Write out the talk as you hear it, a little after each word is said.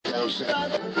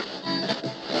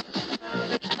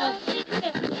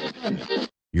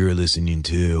You're listening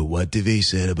to What Duvay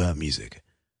Said About Music,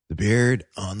 the Beard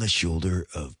on the Shoulder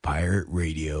of Pirate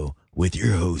Radio, with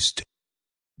your host,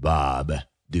 Bob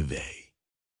Duvay,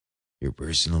 your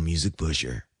personal music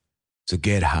pusher. So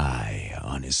get high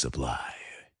on his supply.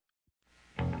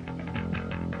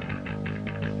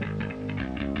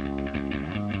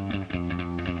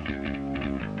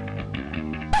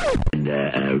 And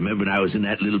remember when I was in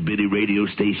that little bitty radio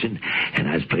station and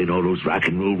I was playing all those rock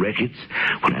and roll records?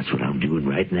 Well, that's what I'm doing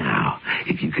right now.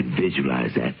 If you can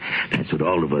visualize that, that's what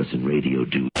all of us in radio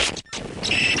do.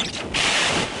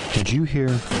 Did you hear?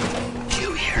 Did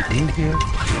you hear? Did you hear?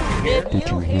 Did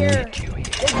you hear? Did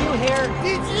you hear?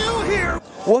 Did you hear?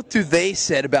 What do they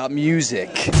said about music?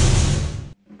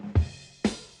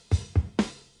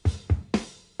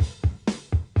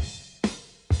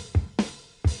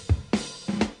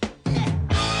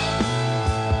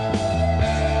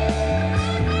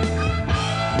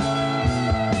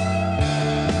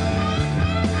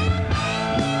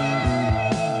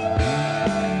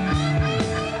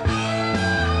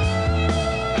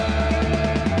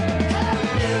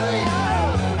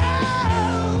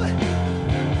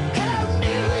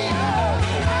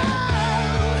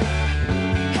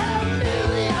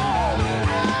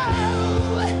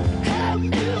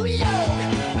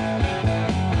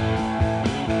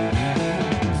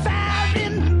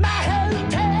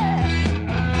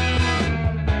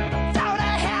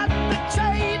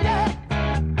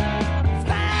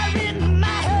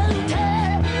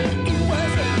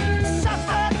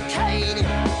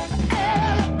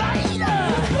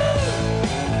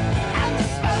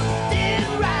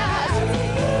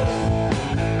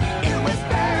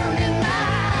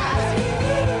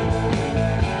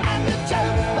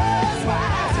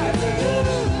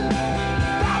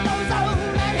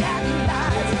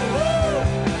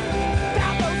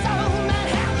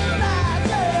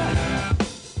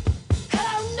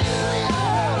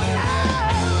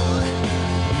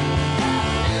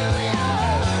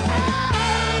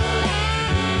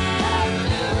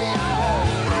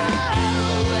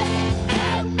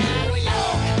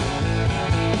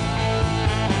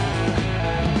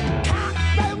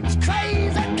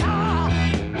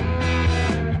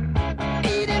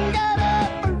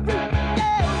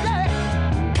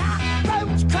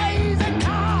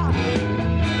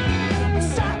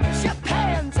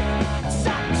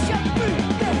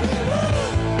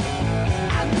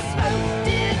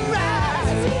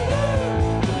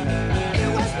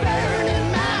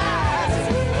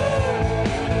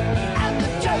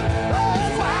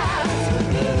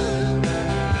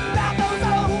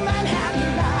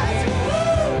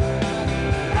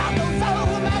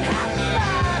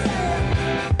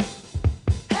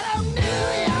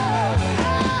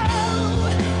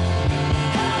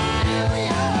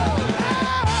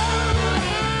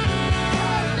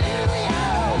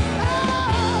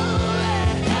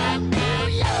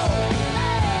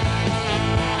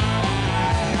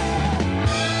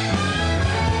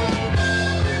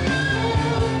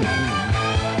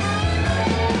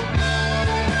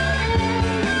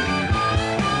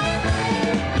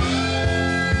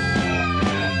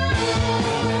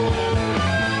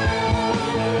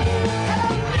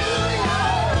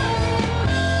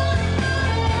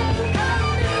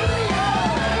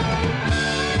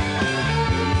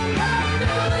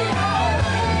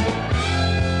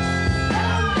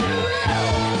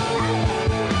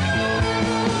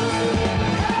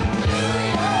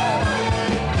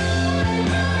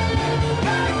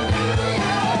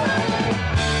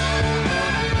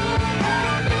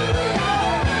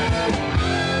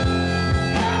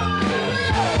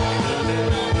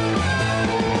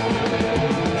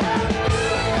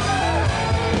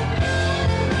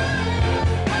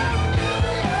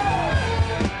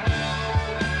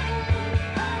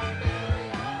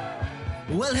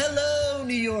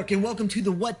 And welcome to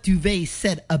the What Duvay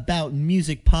Said About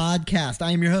Music podcast.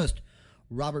 I am your host,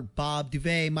 Robert Bob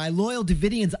Duvay. My loyal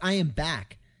Davidians, I am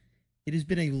back. It has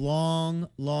been a long,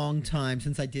 long time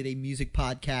since I did a music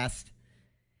podcast,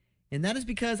 and that is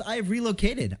because I have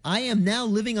relocated. I am now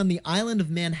living on the island of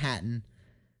Manhattan,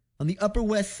 on the Upper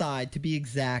West Side to be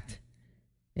exact.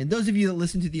 And those of you that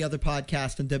listen to the other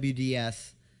podcast on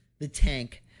WDS, The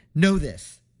Tank, know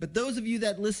this. But those of you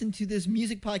that listen to this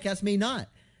music podcast may not.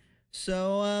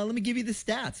 So let me give you the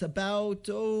stats. About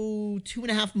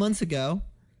 2.5 months ago,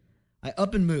 I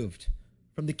up and moved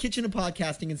from the kitchen of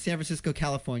podcasting in San Francisco,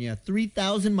 California,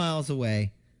 3,000 miles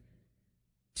away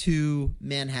to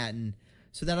Manhattan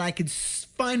so that I could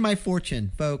find my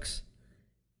fortune, folks.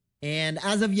 And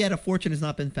as of yet, a fortune has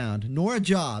not been found, nor a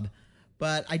job.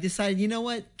 But I decided, you know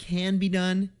what can be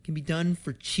done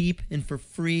for cheap and for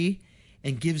free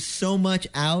and gives so much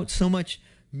out, so much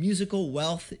musical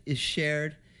wealth is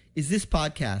shared, is this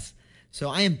podcast.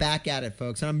 So I am back at it,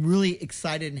 folks, and I'm really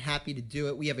excited and happy to do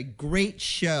it. We have a great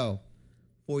show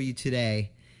for you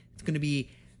today. It's going to be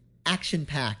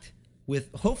action-packed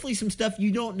with hopefully some stuff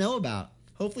you don't know about.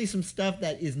 Hopefully some stuff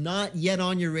that is not yet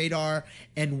on your radar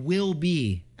and will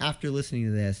be after listening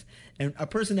to this. And a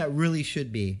person that really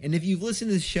should be. And if you've listened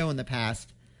to this show in the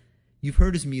past, you've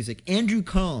heard his music. Andrew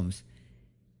Combs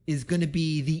is going to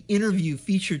be the interview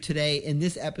featured today in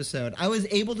this episode. I was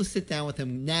able to sit down with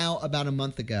him now about a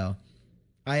month ago.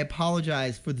 I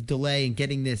apologize for the delay in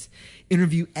getting this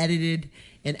interview edited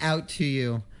and out to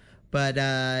you. But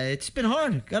it's been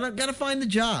hard. Gotta find the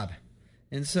job.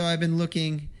 And so I've been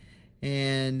looking,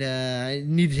 and I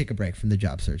need to take a break from the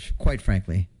job search, quite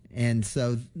frankly. And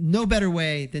so no better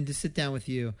way than to sit down with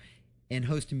you and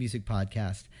host a music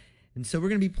podcast. And so we're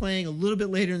going to be playing a little bit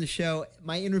later in the show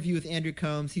my interview with Andrew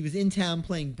Combs. He was in town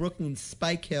playing Brooklyn's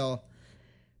Spike Hill.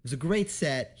 It was a great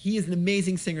set. He is an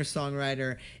amazing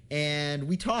singer-songwriter. And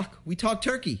we talk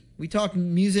turkey. We talk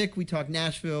music. We talk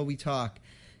Nashville. We talk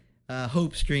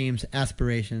hopes, dreams,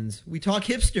 aspirations. We talk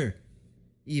hipster,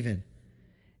 even.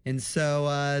 And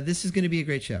so this is going to be a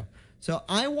great show. So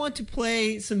I want to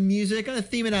play some music. I'm going to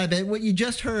theme it out a bit. What you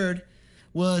just heard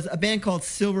was a band called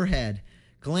Silverhead,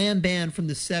 glam band from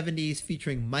the 70s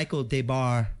featuring Michael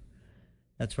DeBar.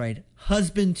 That's right.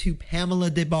 Husband to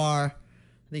Pamela DeBar. I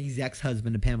think he's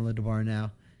ex-husband to Pamela DeBar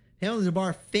now. Pamela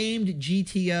DeBar, famed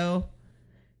GTO.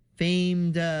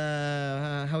 Famed,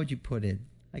 how would you put it?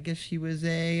 I guess she was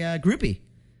a groupie.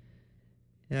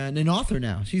 And an author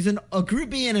now. She's a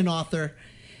groupie and an author.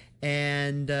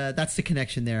 And that's the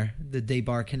connection there, the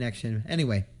DeBar connection.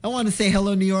 Anyway, I want to say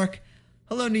hello, New York.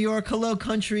 Hello, New York. Hello,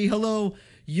 country. Hello,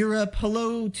 Europe.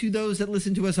 Hello to those that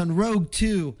listen to us on Rogue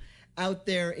 2 out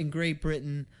there in Great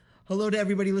Britain. Hello to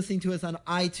everybody listening to us on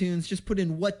iTunes. Just put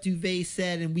in What Duvet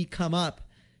Said and we come up.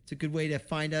 It's a good way to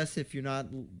find us if you're not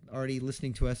already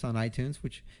listening to us on iTunes,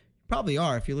 which you probably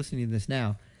are if you're listening to this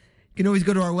now. You can always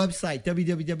go to our website,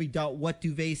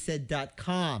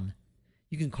 www.whatduvetsaid.com.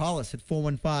 You can call us at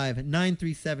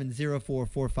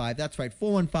 415-937-0445. That's right,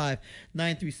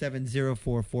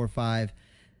 415-937-0445.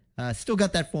 Still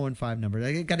got that 415 number.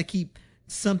 I got to keep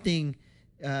something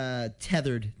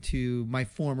tethered to my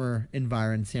former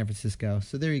environment, San Francisco.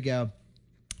 So there you go.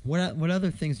 What other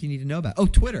things do you need to know about? Oh,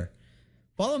 Twitter.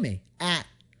 Follow me at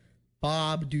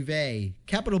Bob Duvet.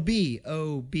 Capital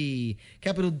B-O-B.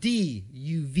 Capital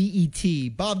D-U-V-E-T.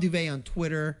 Bob Duvet on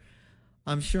Twitter.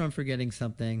 I'm sure I'm forgetting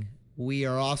something. We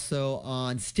are also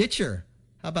on Stitcher.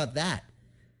 How about that?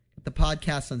 Got the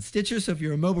podcast on Stitcher, so if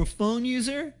you're a mobile phone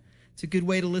user, it's a good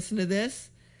way to listen to this.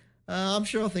 I'm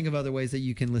sure I'll think of other ways that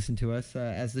you can listen to us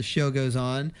as the show goes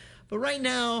on. But right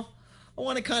now, I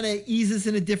want to kind of ease us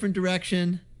in a different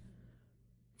direction.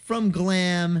 From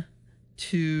glam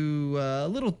to a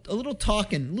little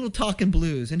talking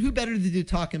blues. And who better to do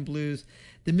talking blues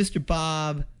than Mr.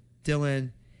 Bob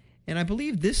Dylan? And I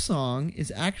believe this song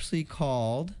is actually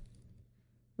called...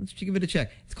 Let's give it a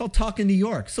check. It's called Talkin' New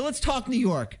York. So let's talk New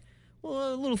York.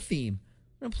 Well, a little theme.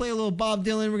 We're going to play a little Bob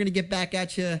Dylan. We're going to get back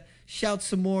at you, shout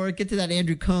some more, get to that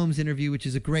Andrew Combs interview, which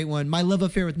is a great one. My love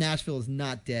affair with Nashville is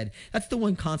not dead. That's the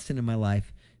one constant in my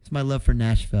life. It's my love for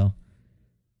Nashville.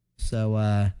 So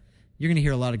you're going to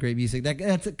hear a lot of great music.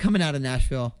 That's coming out of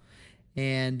Nashville.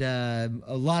 And a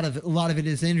lot of it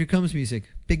is Andrew Combs music.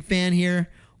 Big fan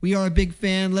here. We are a big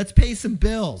fan. Let's pay some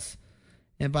bills.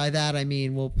 And by that, I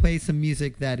mean we'll play some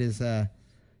music that is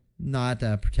not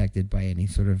protected by any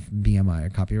sort of BMI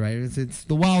or copyright. It's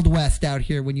the Wild West out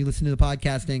here when you listen to the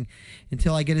podcasting.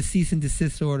 Until I get a cease and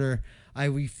desist order, I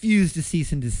refuse to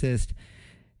cease and desist.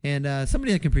 And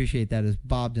somebody that can appreciate that is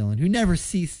Bob Dylan, who never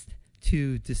ceased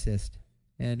to desist.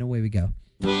 And away we go.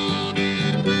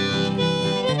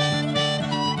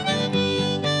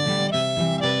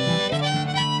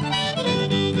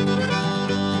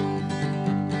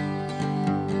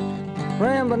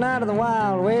 Rambling out of the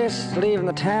Wild West, leaving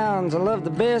the towns I love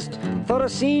the best. Thought I'd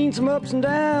seen some ups and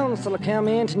downs till I came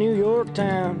into New York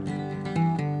town.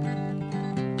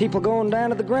 People going down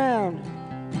to the ground,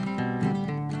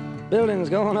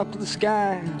 buildings going up to the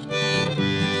sky.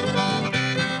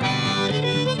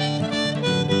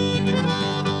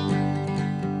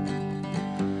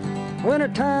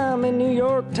 Wintertime in New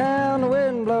York town, the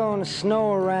wind blowing the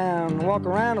snow around. Walk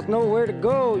around with nowhere to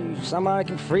go, somebody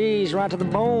can freeze right to the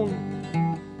bone.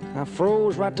 I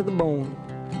froze right to the bone.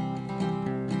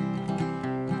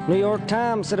 New York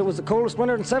Times said it was the coldest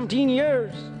winter in 17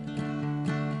 years.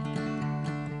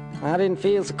 I didn't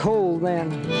feel so cold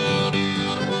then.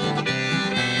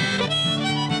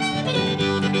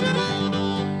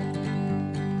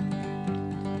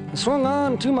 I swung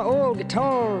on to my old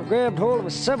guitar, grabbed hold of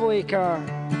a subway car.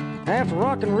 After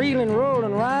rocking, reeling,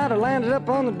 rolling ride, I landed up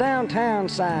on the downtown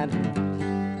side.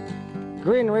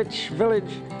 Greenwich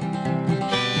Village.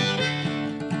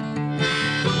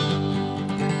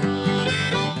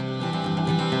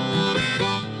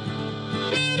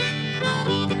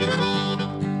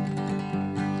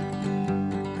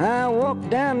 I walked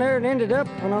down there and ended up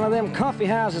in one of them coffee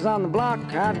houses on the block.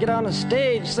 I'd get on the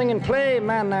stage, sing and play.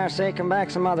 Man, there say, come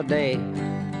back some other day.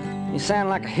 You sound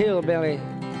like a hillbilly.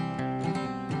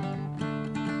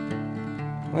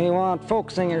 We want folk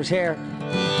singers here.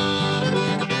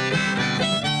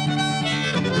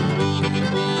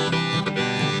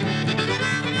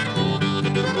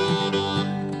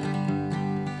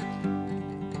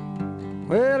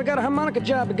 Well, I got a harmonica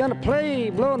job, begun to play,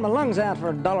 blowing my lungs out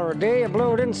for $1 a day. I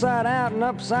blew it inside out and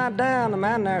upside down. The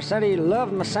man there said he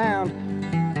loved my sound.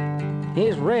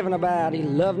 He's raving about he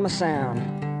loved my sound.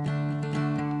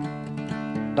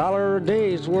 $1 a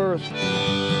day's worth.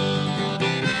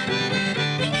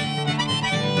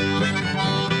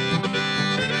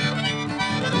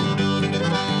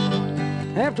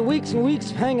 After weeks and weeks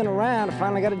of hanging around, I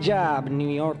finally got a job in New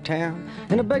York town.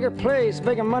 In a bigger place,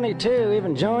 bigger money too,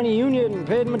 even joined a union and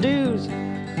paid my dues.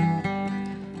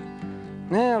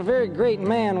 Now, a very great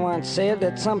man once said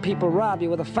that some people rob you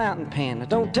with a fountain pen. It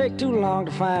don't take too long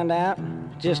to find out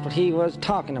just what he was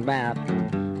talking about.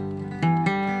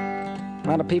 A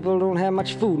lot of people don't have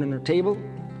much food on their table,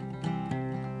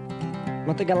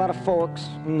 but they got a lot of forks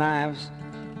and knives,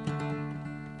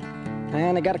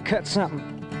 and they got to cut something.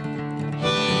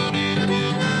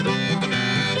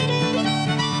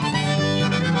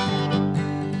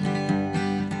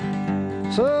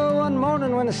 So one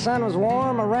morning when the sun was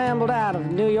warm, I rambled out of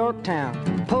New York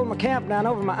town, pulled my cap down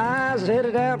over my eyes,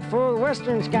 headed out for the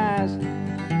western skies.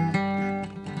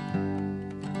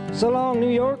 So long, New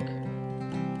York.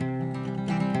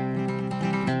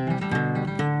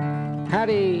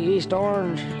 Howdy, East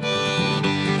Orange.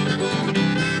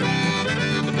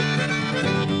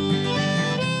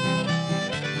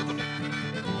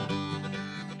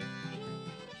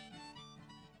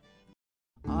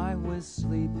 I was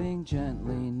sleeping,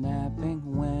 gently napping,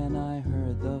 when I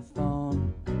heard the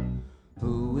phone.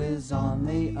 Who is on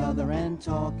the other end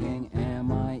talking?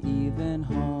 Am I even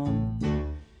home?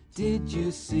 Did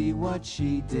you see what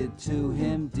she did to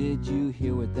him? Did you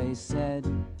hear what they said?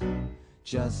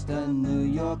 Just a New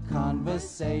York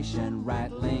conversation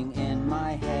rattling in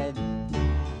my head.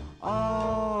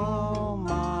 Oh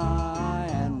my,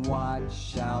 and what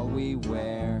shall we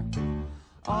wear?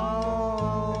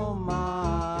 Oh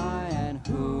my, and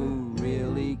who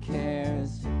really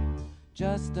cares?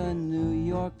 Just a New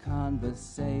York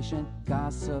conversation,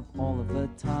 gossip all of the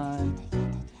time.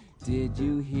 Did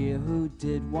you hear who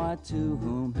did what to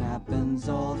whom? Happens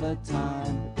all the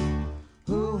time.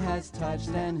 Who has touched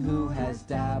and who has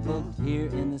dabbled here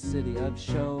in the city of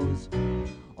shows?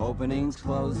 Openings,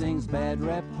 closings, bed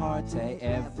repartee,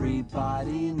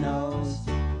 everybody knows.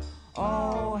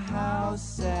 Oh, how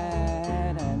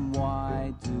sad, and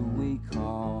why do we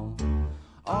call?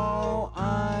 Oh,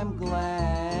 I'm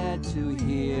glad to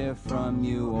hear from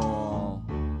you all.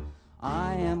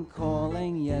 I am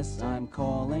calling, yes, I'm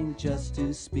calling just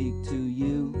to speak to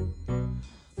you.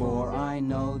 For I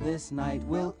know this night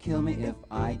will kill me if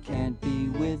I can't be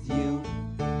with you.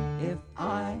 If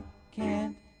I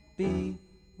can't be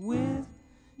with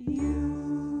you.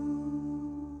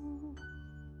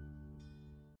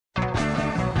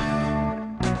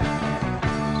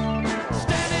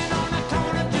 Streets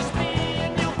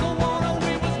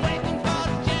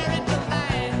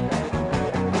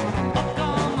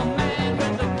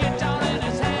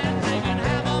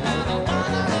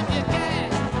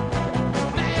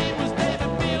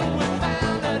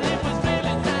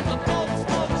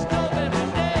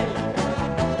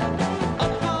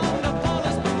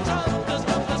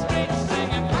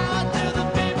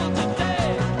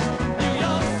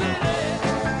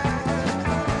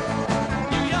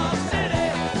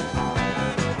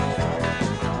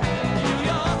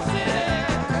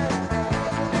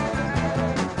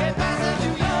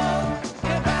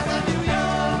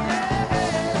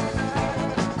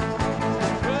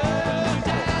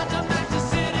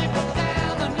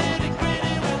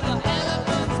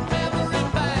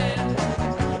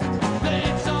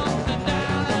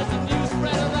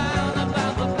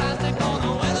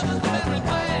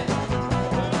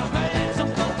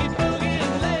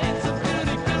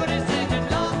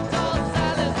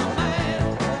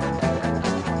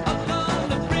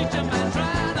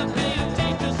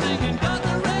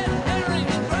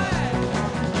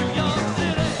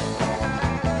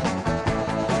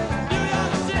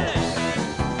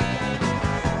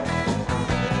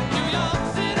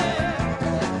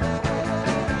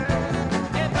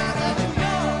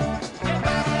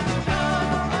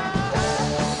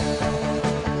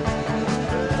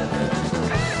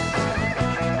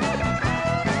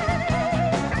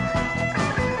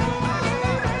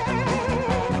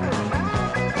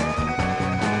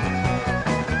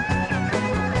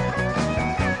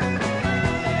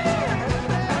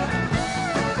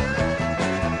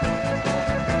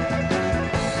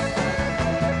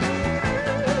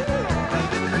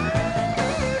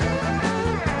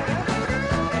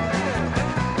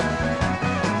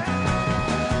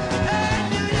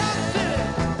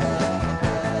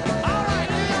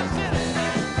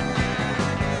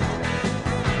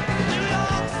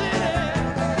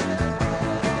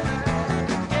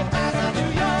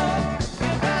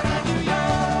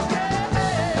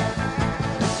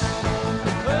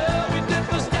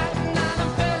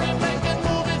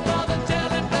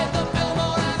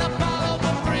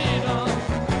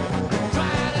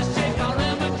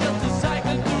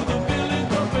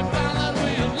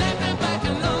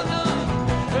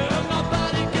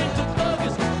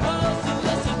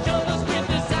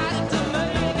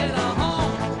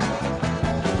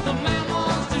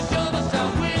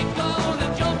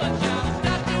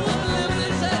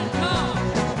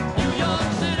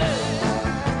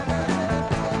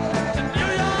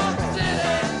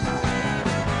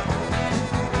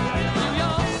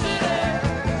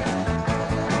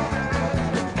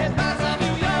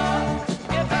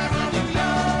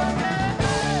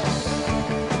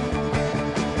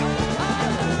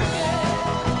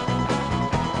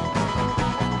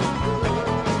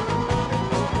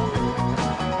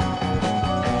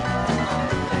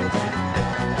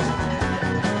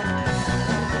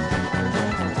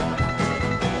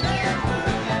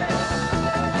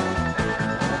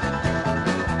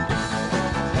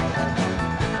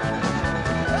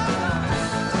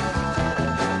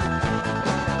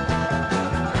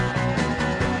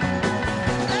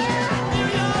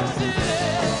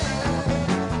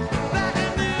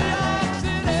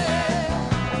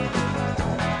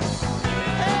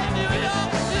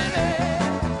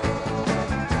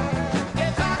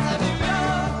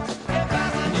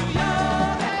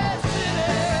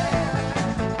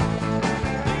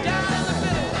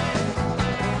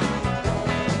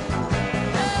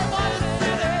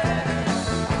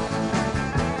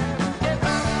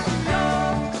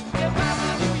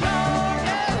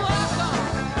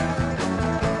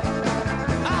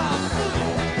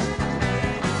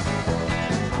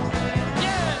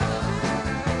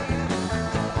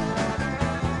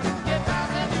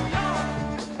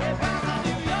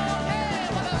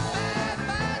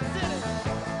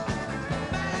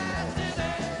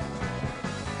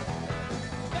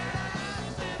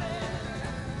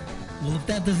Well, if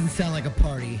that doesn't sound like a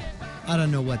party, I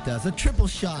don't know what does. A triple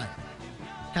shot.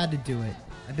 Had to do it.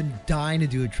 I've been dying to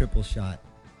do a triple shot.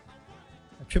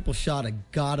 A triple shot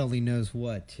of God only knows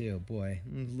what, too. Boy,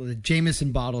 the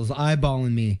Jameson bottle's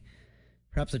eyeballing me.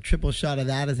 Perhaps a triple shot of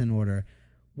that is in order.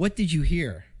 What did you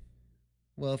hear?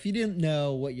 Well, if you didn't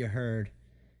know what you heard,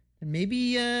 then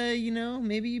maybe,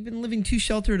 maybe you've been living too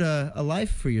sheltered a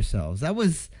life for yourselves. That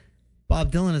was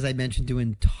Bob Dylan, as I mentioned,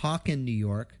 doing Talkin' New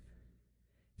York.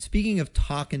 Speaking of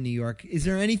Talkin' New York, is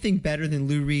there anything better than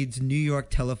Lou Reed's New York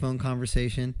telephone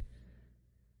conversation?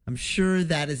 I'm sure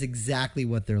that is exactly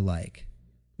what they're like.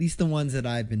 At least the ones that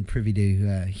I've been privy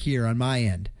to hear on my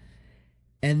end.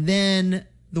 And then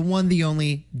the one, the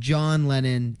only, John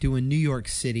Lennon doing New York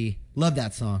City. Love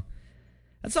that song.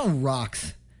 That song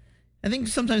rocks. I think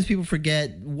sometimes people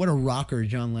forget what a rocker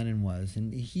John Lennon was.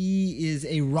 And he is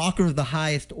a rocker of the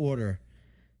highest order.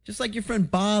 Just like your friend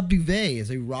Bob Duvet is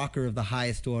a rocker of the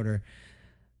highest order.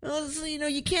 Well, so,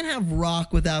 you can't have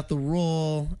rock without the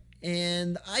roll.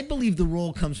 And I believe the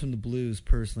roll comes from the blues,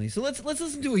 personally. So let's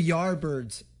listen to a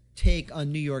Yardbirds take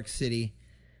on New York City.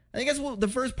 I guess the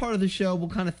first part of the show we'll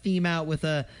kind of theme out with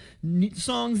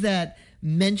songs that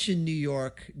mention New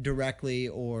York directly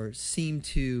or seem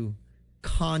to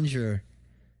conjure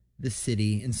the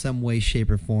city in some way, shape,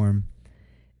 or form.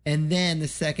 And then the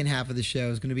second half of the show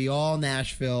is going to be all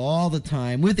Nashville all the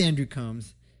time with Andrew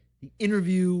Combs. The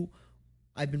interview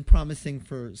I've been promising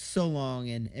for so long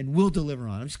and will deliver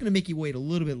on. I'm just going to make you wait a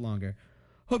little bit longer.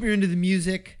 Hope you're into the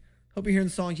music. Hope you're hearing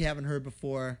songs you haven't heard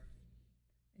before.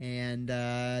 And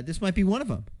this might be one of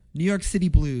them. New York City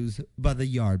Blues by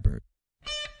the Yardbirds.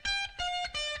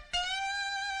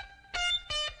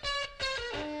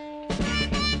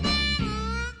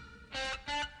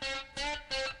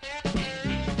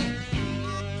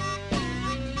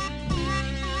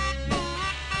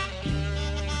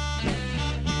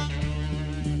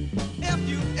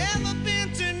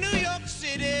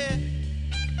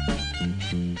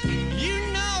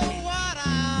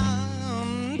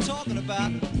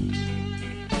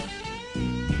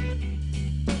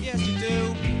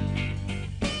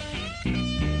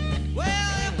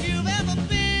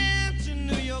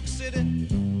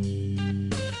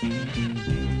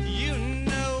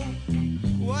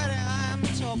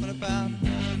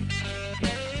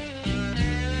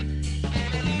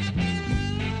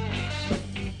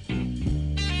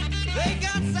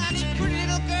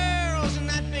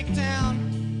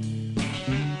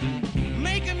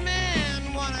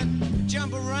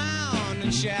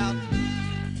 Shout.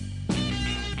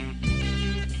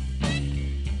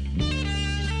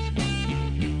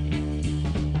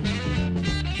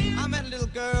 I met a little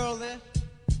girl there.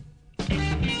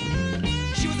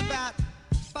 She was about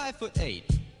 5'8".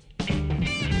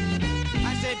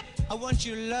 I said, I want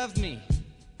you to love me.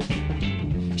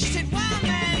 She said, wow,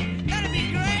 man, that'd be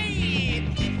great.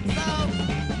 So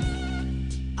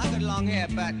I got long hair,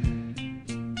 but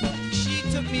she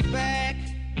took me back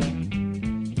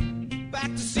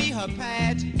to see her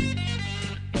pad.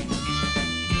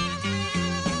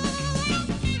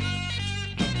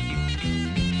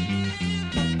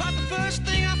 But the first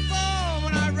thing I saw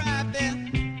when I arrived there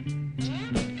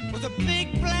was a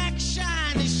big black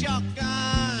shiny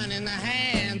shotgun in the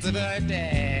hands of her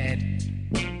dad.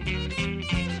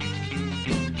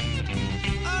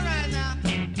 All right now,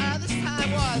 this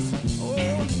time was,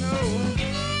 oh no.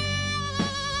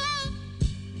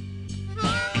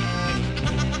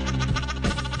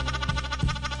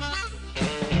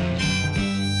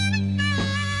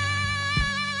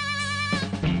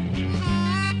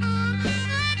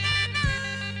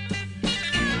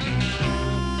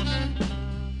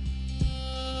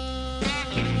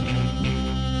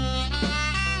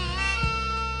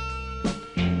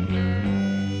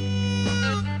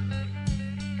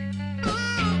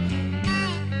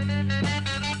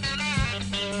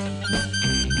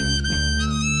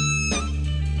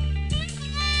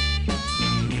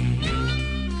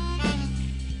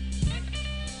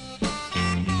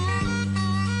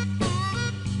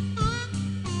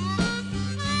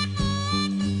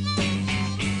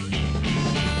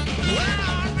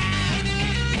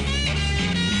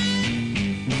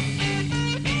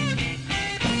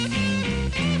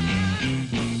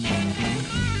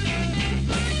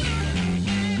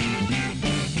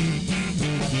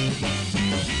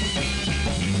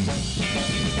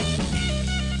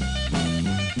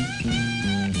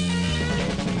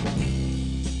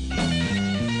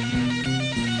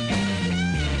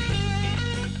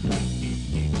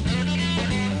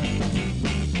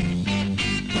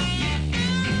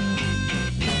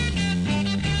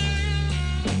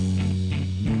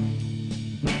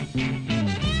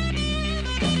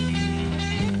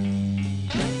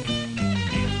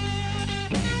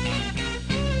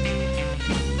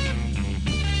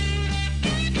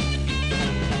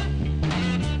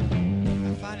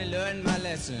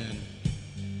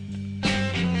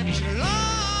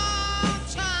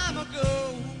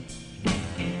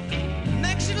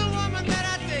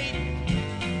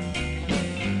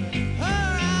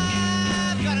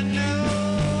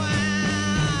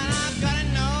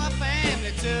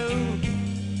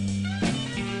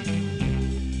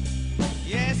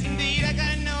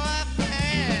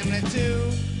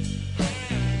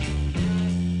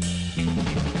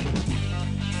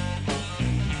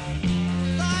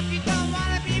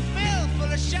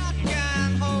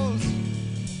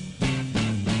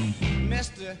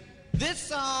 This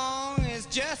song is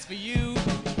just for you.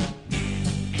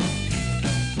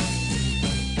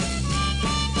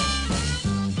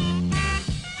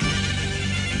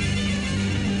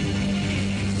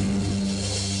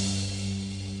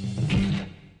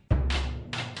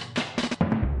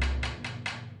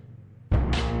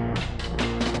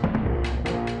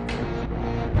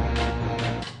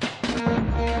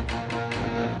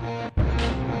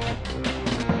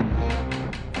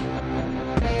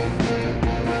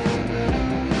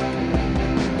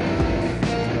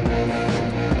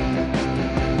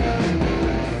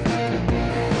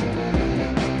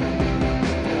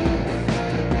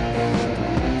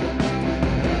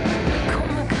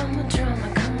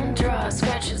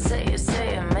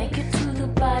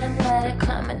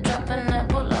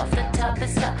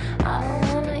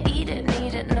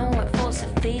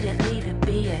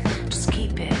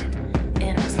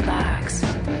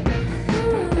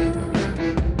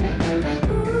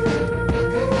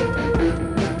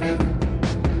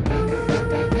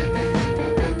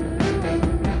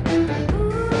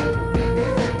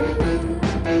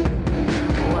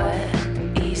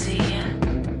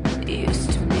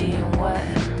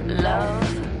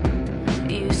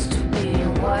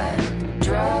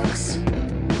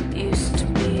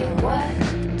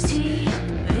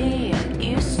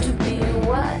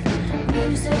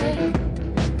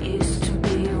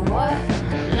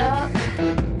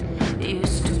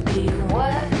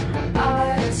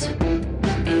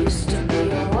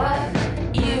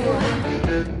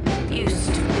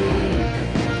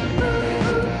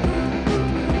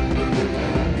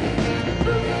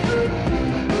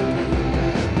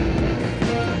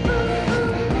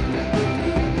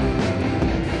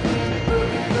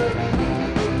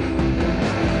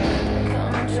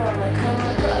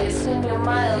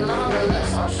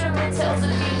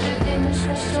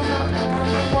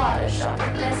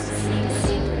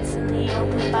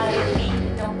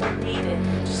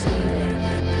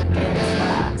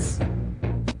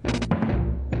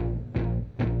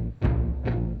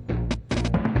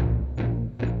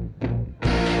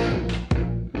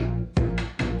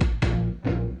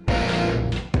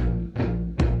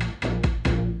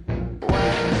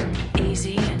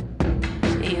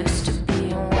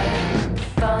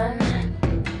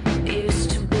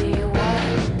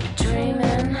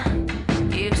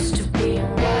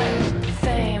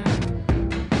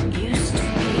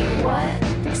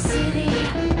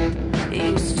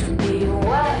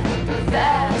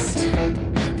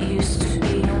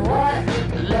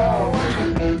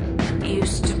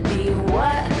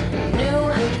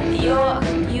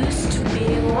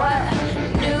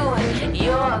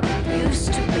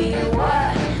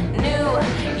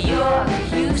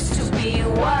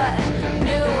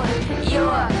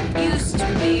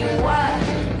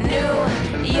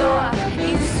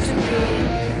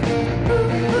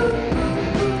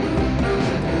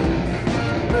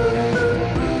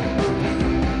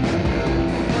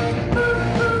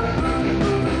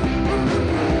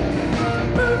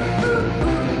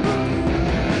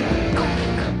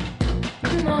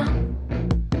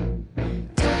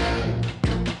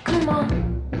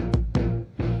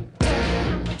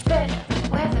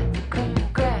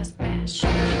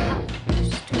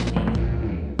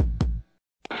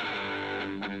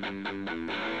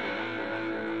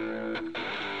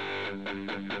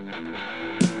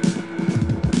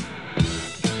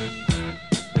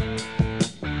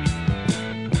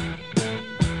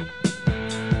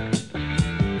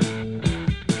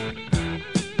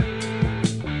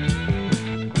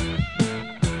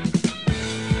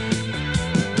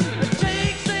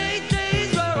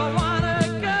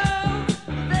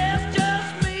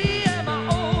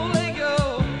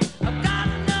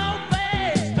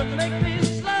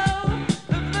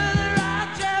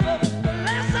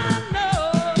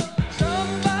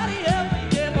 Somebody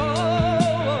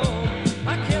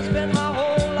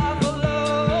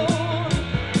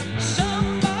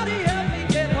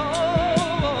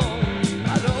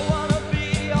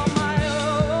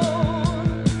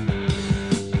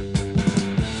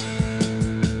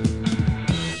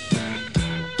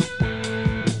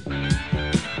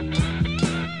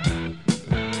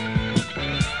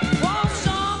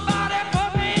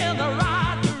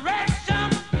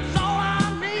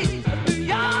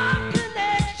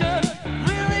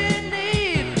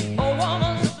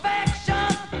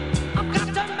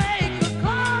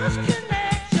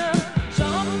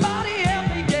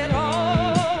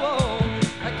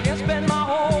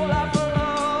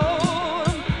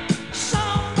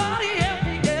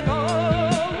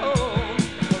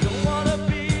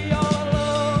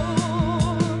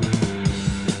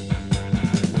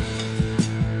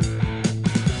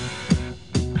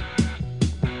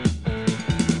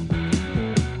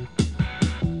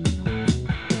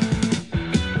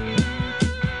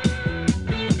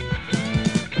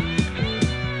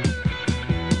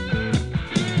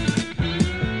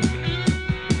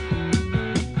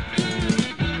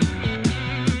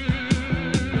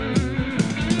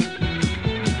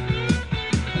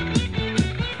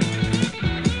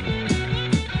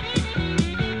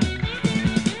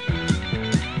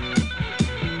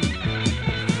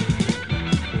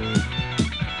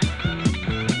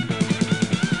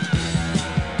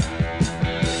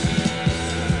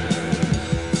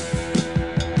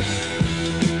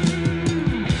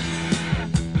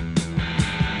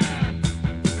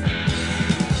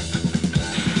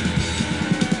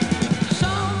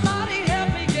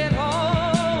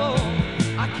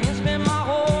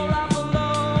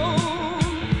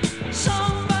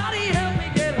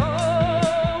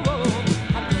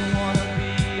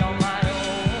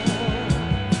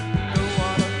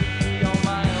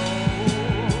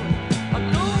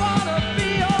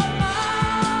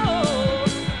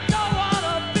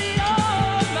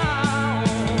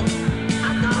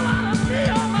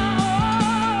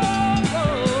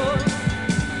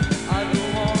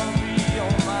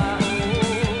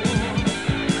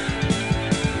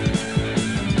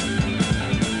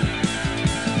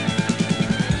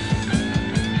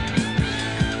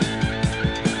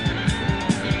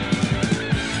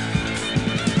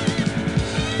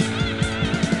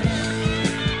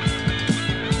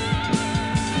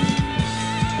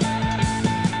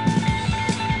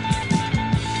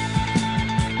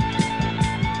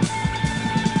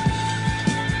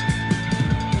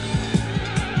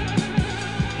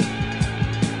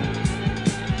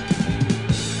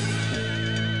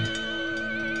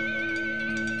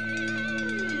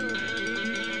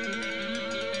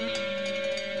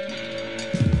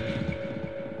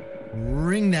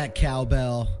Ring that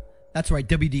cowbell. That's right,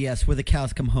 WDS, where the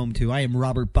cows come home to. I am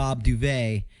Robert Bob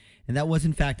Duvet, and that was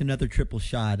in fact another triple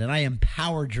shot, and I am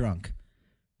power drunk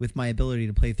with my ability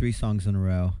to play 3 songs in a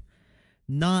row.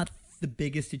 Not the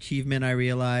biggest achievement, I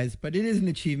realize, but it is an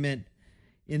achievement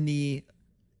in the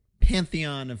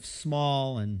pantheon of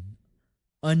small and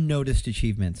unnoticed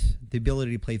achievements. The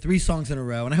ability to play 3 songs in a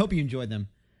row, and I hope you enjoyed them.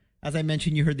 As I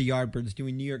mentioned, you heard the Yardbirds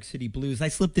doing New York City blues. I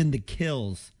slipped in the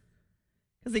Kills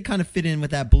because they kind of fit in with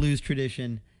that blues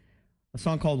tradition. A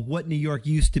song called What New York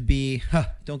Used to Be.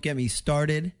 Don't get me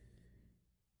started.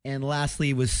 And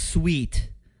lastly was Sweet.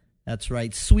 That's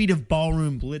right. Sweet of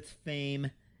Ballroom Blitz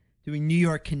fame, doing New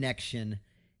York Connection.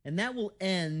 And that will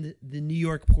end the New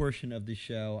York portion of the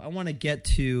show. I want to get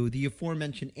to the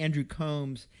aforementioned Andrew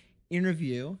Combs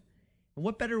interview. And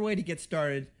what better way to get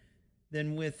started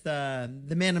than with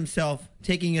the man himself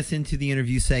taking us into the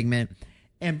interview segment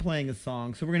and playing a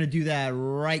song. So we're going to do that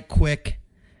right quick.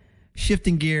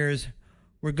 Shifting gears,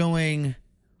 we're going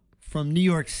from New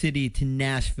York City to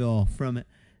Nashville, from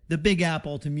the Big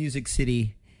Apple to Music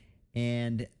City.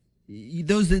 And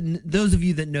those of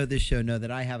you that know this show know that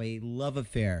I have a love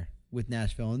affair with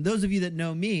Nashville. And those of you that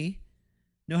know me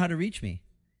know how to reach me.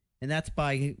 And that's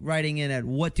by writing in at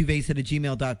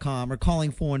whatduvetsaid@gmail.com or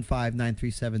calling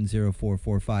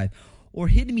 415-937-0445 or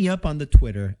hitting me up on the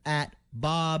Twitter at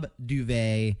Bob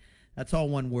Duvet. That's all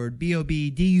one word,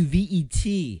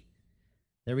 BOBDUVET.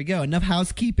 There we go. Enough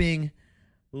housekeeping.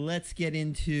 Let's get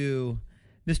into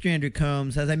Mr. Andrew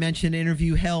Combs. As I mentioned, an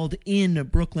interview held in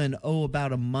Brooklyn,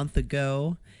 about a month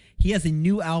ago. He has a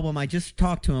new album. I just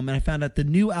talked to him, and I found out the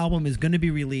new album is going to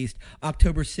be released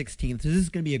October 16th. So this is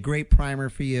going to be a great primer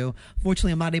for you.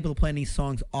 Fortunately, I'm not able to play any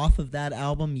songs off of that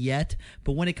album yet,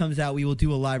 but when it comes out, we will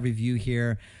do a live review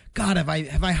here. God, have I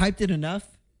hyped it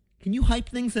enough? Can you hype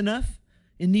things enough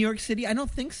in New York City? I don't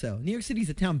think so. New York City is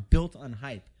a town built on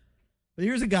hype. But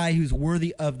here's a guy who's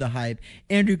worthy of the hype.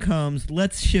 Andrew Combs.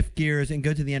 Let's shift gears and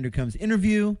go to the Andrew Combs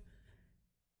interview,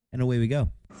 and away we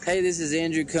go. Hey, this is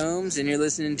Andrew Combs, and you're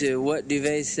listening to What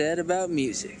Duvet Said About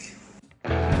Music.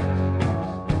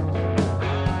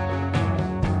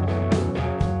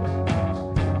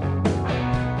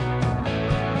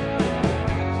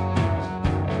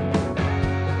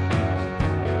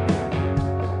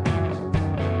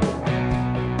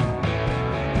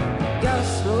 Gotta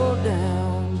slow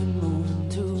down, been moving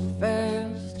too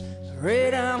fast.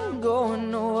 Afraid I'm going,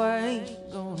 no, I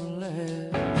ain't gonna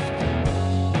last.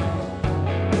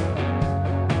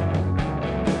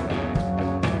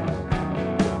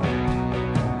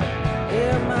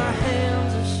 Yeah, my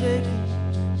hands are shaking,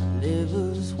 my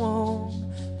liver's warm,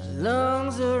 my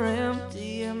lungs are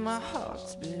empty and my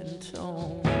heart's been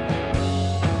torn.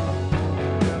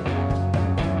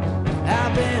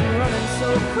 I've been running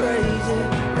so crazy,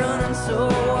 running so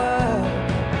wild,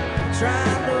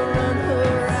 trying to run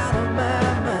her out of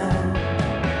my mind.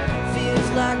 Feels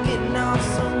like getting off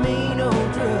some mean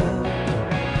old drug,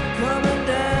 coming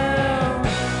down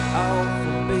off a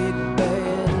big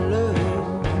bad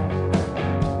love.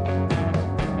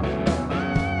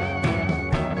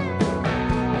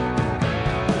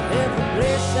 Every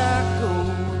place I go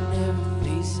and every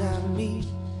face I meet,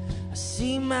 I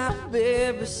see my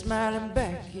baby smiling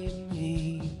back at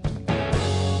me.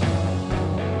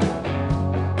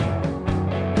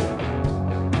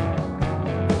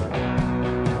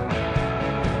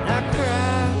 I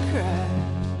cry and cry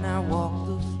and I walk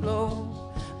the floor,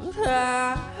 but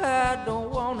I don't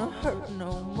wanna hurt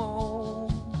no more.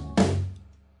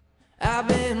 I've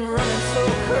been running so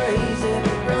crazy,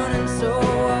 running so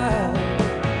wild,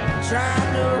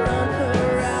 trying to run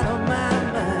her out of my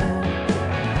mind.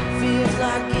 Feels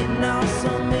like getting off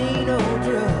some mean old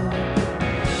drug,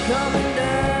 coming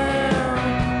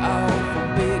down off a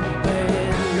big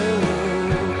bad love.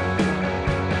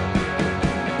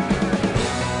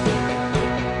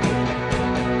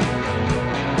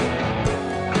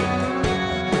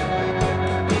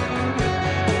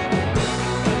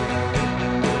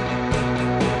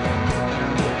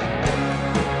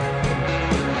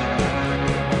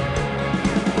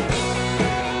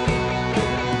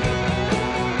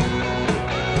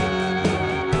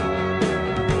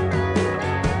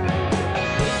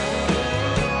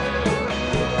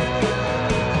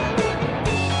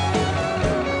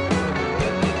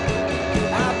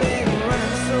 I've been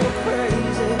running so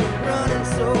crazy, running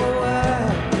so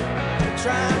wild,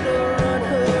 trying to run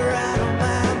her out of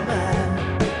my mind.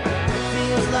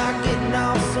 Feels like getting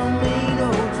off some mean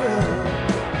old drug,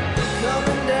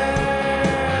 coming down.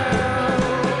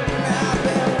 I've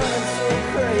been running so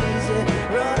crazy,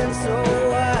 running so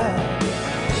wild,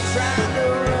 trying to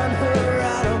run her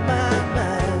out of my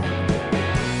mind.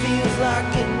 Feels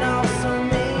like getting off some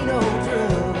mean old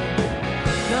drug.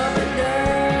 Coming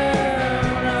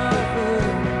down off of,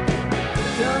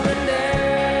 coming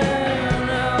down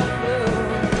off of,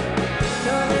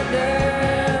 coming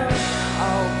down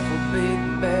off of big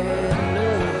bad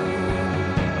love.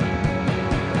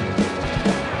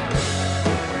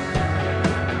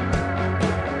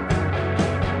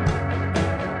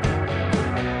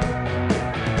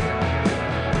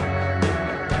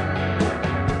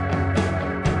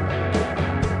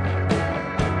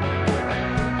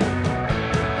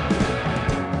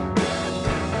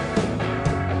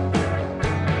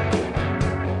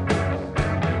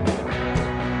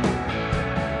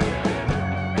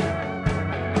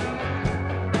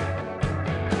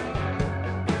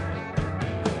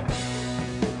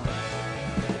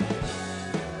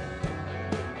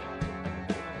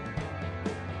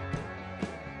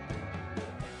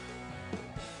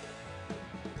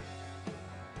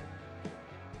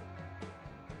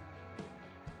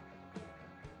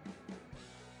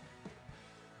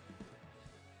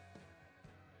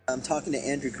 I'm talking to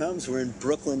Andrew Combs. We're in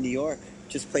Brooklyn, New York.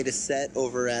 Just played a set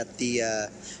over at the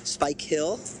Spike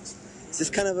Hill. Is this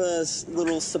kind of a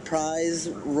little surprise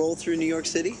roll through New York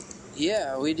City?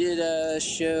 Yeah, we did a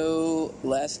show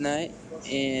last night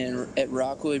at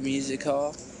Rockwood Music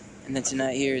Hall, and then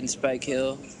tonight here in Spike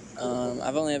Hill.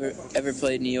 I've only ever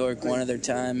played New York one other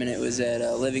time, and it was at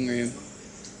Living Room.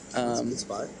 That's a good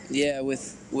spot. Yeah,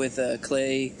 with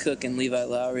Clay Cook and Levi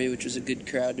Lowry, which was a good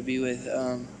crowd to be with.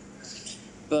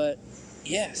 But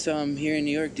yeah, so I'm here in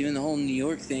New York doing the whole New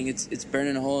York thing. It's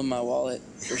burning a hole in my wallet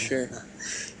for sure.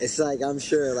 It's like, I'm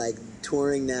sure, like,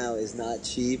 touring now is not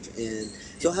cheap. And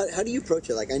so how do you approach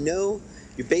it? Like, I know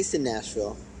you're based in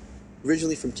Nashville,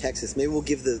 originally from Texas. Maybe we'll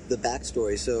give the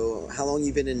backstory. So how long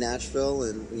you been in Nashville,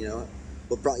 and, you know,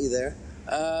 what brought you there?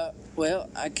 Well,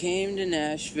 I came to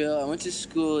Nashville. I went to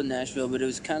school in Nashville, but it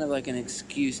was kind of like an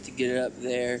excuse to get up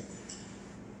there.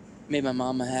 Made my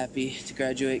mama happy to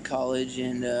graduate college,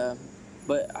 and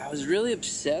but I was really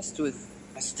obsessed with,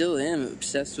 I still am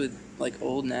obsessed with, like,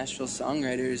 old Nashville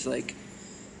songwriters like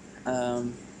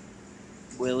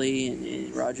Willie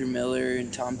and Roger Miller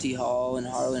and Tom T. Hall and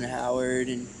Harlan Howard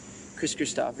and Chris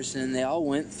Christopherson. They all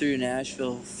went through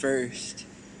Nashville first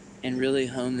and really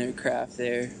honed their craft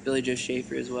there. Billy Joe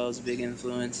Schaefer as well is a big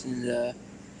influence, and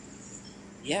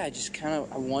yeah, I just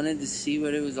I wanted to see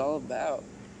what it was all about.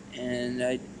 And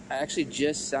I actually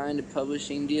just signed a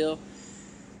publishing deal,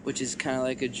 which is kind of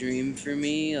like a dream for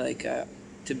me, like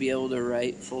to be able to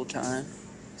write full time.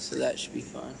 So that should be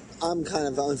fun. I'm kind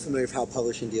of unfamiliar with how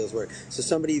publishing deals work. So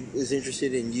somebody is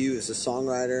interested in you as a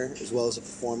songwriter as well as a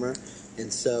performer,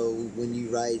 and so when you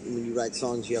write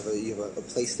songs, you have a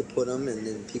place to put them, and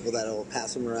then people that'll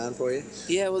pass them around for you.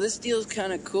 Yeah, well, this deal is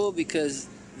kind of cool because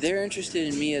they're interested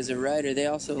in me as a writer. They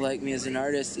also like me as an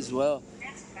artist as well.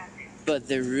 But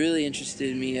they're really interested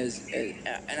in me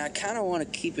and I kind of want to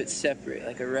keep it separate,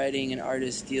 like a writing and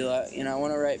artist deal. I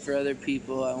want to write for other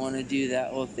people. I want to do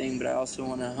that whole thing, but I also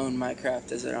want to hone my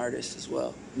craft as an artist as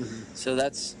well. Mm-hmm. So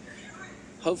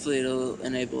hopefully it'll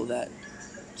enable that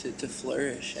to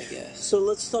flourish, I guess. So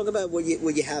let's talk about what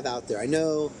you have out there. I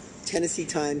know Tennessee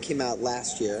Time came out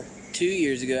last year. 2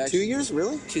 years ago, actually. 2 years,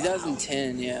 really?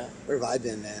 2010, yeah. Where have I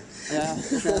been, man? Yeah,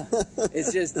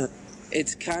 it's just...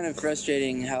 It's kind of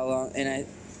frustrating how long, and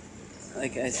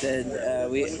like I said,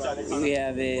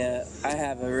 I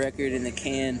have a record in the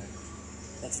can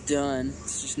that's done.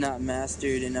 It's just not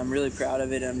mastered, and I'm really proud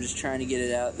of it. I'm just trying to get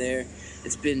it out there.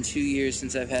 It's been 2 years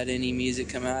since I've had any music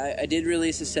come out. I did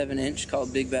release a 7-inch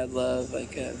called Big Bad Love,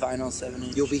 like a vinyl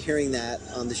 7-inch. You'll be hearing that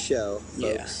on the show, folks.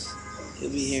 Yeah,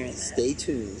 you'll be hearing that. Stay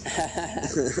tuned.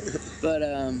 But,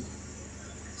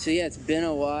 so yeah, it's been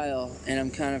a while, and I'm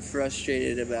kind of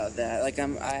frustrated about that. Like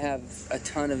I have a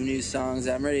ton of new songs.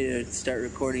 I'm ready to start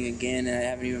recording again, and I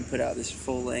haven't even put out this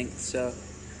full length. So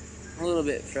I'm a little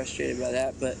bit frustrated by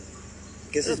that, but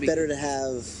I guess it's better to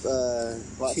have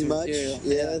too much,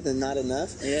 than not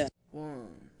enough. Yeah. 1,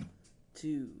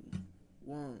 2,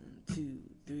 1, 2,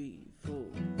 3, 4.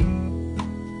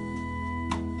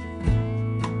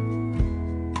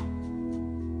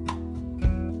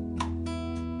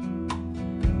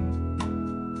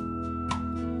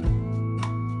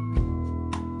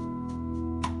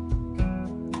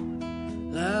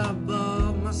 I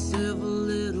bought myself a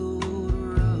little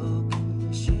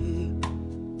rocking chair.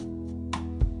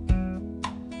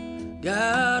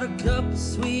 Got a cup of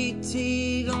sweet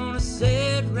tea, gonna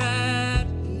sit right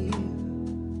here,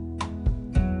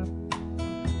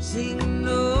 singing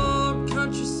old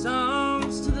country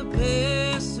songs to the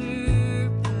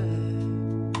passerby.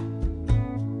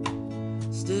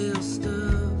 Still stuck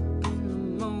in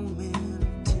the moment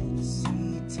of Tennessee.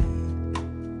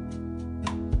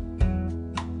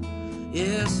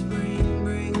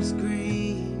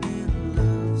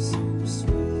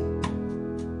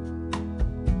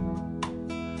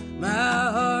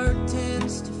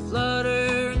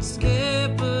 ain't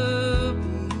scared of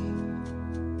me.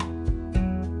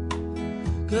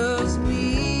 'Cause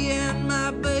me and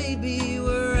my baby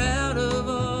were out of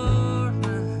our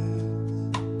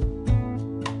minds,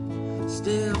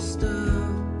 still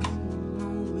stuck in the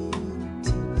moment,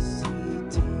 Tennessee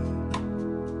time.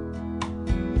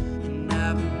 And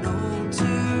I've been known to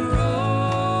roam,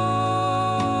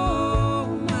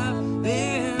 I've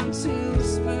been to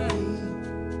Spain,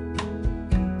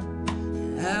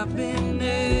 I've been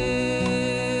there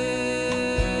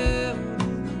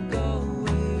to go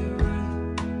where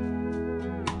rain.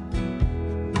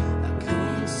 I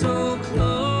come so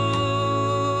close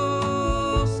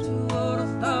to what I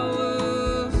thought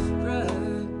was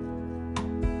right,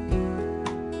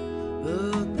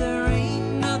 but there ain't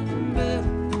nothing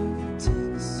better than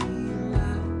Tennessee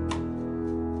life.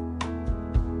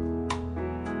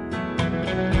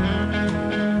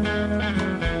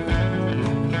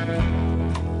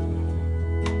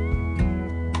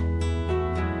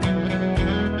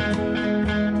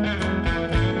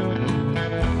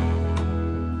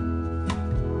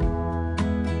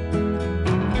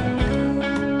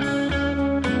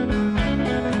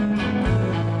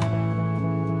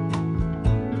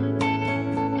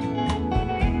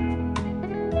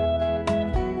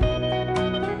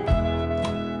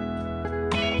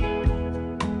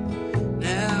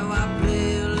 Now I play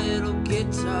a little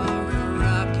guitar in a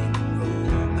rock and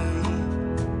roll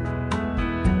band.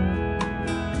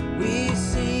 We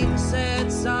sing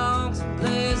sad songs and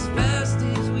play as fast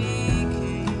as we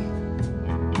can.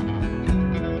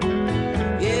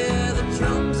 Yeah, the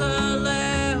drums are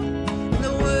loud and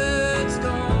the words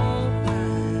don't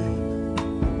rhyme,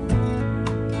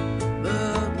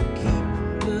 but we keep a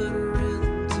good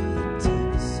rhythm to the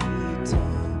Tennessee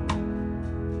time.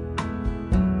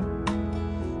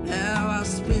 Now I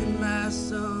spend my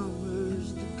summers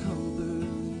the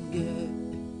Cumberland Gap.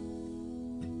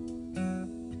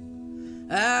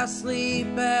 I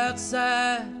sleep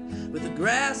outside with the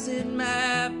grass in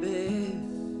my bed.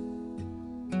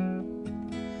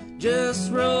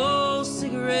 Just roll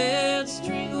cigarettes,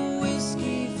 drink a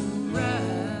whiskey from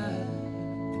rye.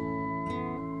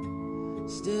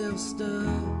 Still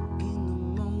stuck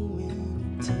in the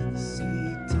moment,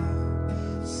 Tennessee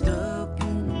time. Stuck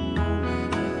in the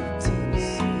moment of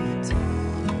Tennessee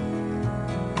time.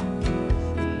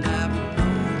 And I've been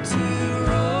known to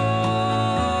roam,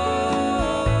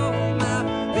 I've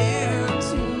been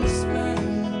to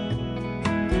Spain,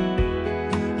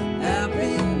 I've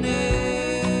been there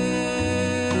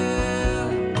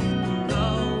in the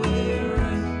Galway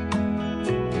rain.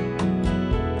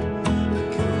 I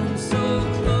come so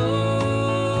close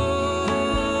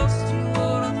to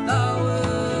what I thought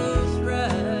was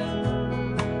right,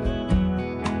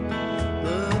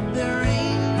 but there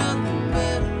ain't nothing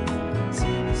better than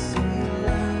Tennessee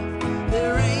life.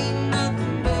 There ain't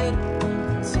nothing better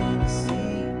than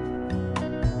Tennessee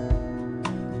life.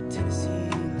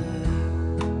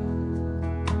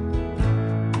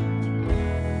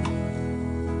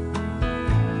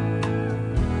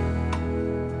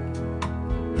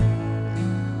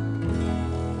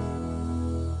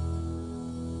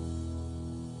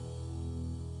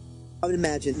 I would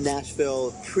imagine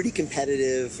Nashville pretty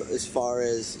competitive as far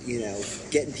as, you know,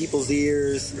 getting people's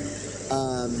ears,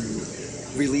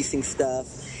 releasing stuff.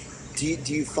 Do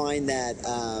you find that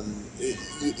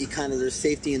you kind of there's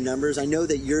safety in numbers? I know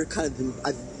that you're kind of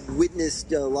I've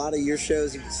witnessed a lot of your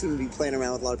shows. You seem to be playing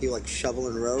around with a lot of people like Shovel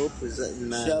and Rope. Was that in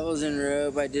that? Shovels and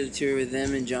Rope. I did a tour with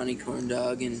them and Johnny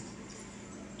Corndog, and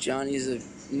Johnny's a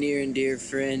near and dear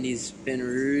friend. He's been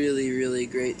really, really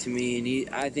great to me, and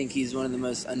I think he's one of the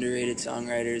most underrated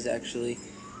songwriters, actually.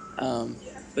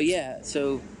 But yeah,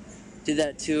 so did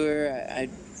that tour.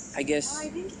 I guess,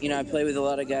 you know, I play with a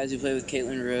lot of guys who play with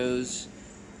Caitlin Rose.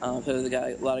 I play with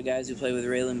a lot of guys who play with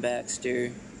Raylan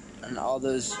Baxter, and all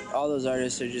those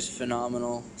artists are just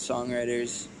phenomenal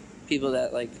songwriters. People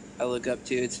that like I look up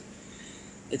to.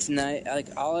 It's nice.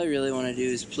 Like all I really want to do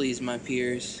is please my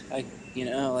peers. You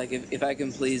know, like if I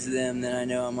can please them, then I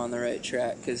know I'm on the right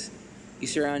track. Because you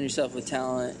surround yourself with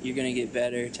talent, you're gonna get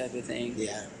better, type of thing.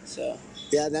 Yeah. So.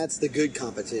 Yeah, that's the good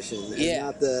competition. And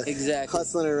not the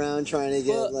hustling around trying to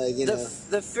get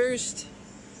The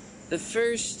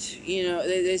first, you know,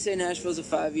 they say Nashville's a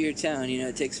 5-year town. You know,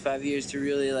 it takes 5 years to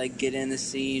really like get in the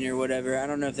scene or whatever. I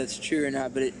don't know if that's true or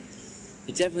not, but it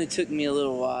definitely took me a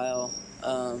little while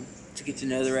to get to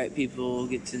know the right people,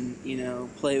 get to, you know,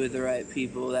 play with the right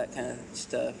people, that kind of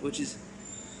stuff, which is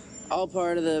all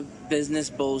part of the business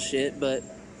bullshit, but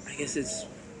I guess it's,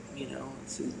 you know,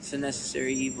 it's a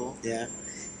necessary evil. Yeah.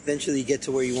 eventually you get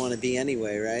to where you want to be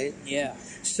anyway, right? Yeah.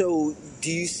 So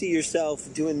do you see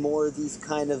yourself doing more of these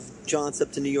kind of jaunts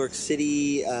up to New York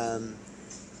City?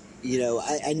 You know,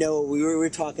 I know we were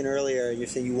talking earlier, and you're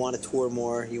saying you want to tour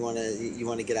more, you want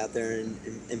to get out there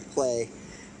and play.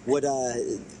 What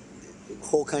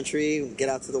whole country, get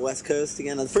out to the West Coast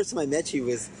again? The first time I met you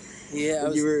was I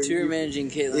was tour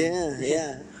managing Caitlin.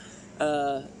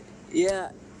 Yeah. Yeah.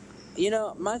 You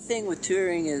know, my thing with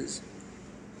touring is,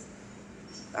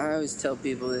 I always tell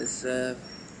people this,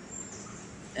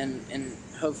 and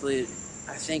hopefully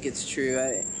I think it's true.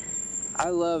 I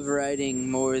love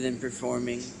writing more than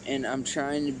performing, and I'm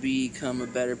trying to become a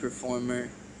better performer.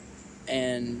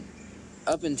 And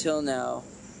up until now,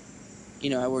 you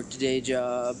know, I worked a day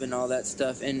job and all that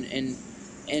stuff, and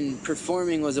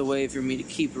performing was a way for me to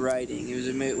keep writing. It was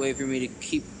a way for me to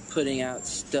keep putting out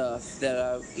stuff that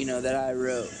I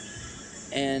wrote.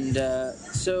 And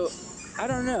so I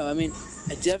don't know. I mean,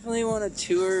 I definitely want to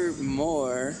tour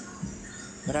more.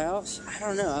 But I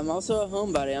don't know, I'm also a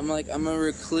homebody. I'm a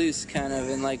recluse kind of,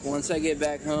 and like once I get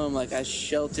back home, like I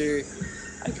shelter,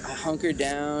 I hunker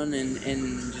down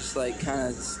and just like kind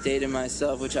of stay to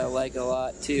myself, which I like a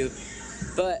lot too.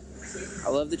 But I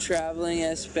love the traveling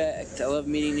aspect. I love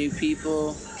meeting new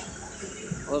people.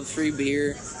 I love free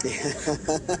beer.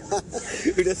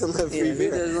 Who doesn't love free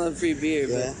beer? Who doesn't love free beer?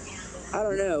 Yeah. But I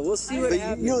don't know. We'll see what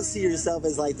happens. You don't see yourself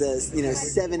as like this,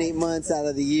 7-8 months out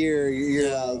of the year,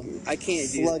 you're I can't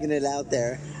slugging it out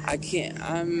there. I can't.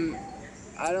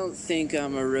 I don't think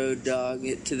I'm a road dog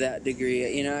to that degree.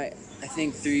 You know, I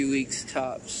think 3 weeks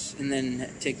tops, and then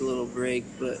take a little break.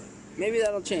 But maybe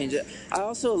that'll change. I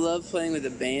also love playing with a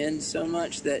band so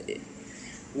much that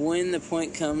when the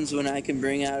point comes when I can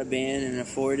bring out a band and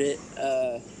afford it,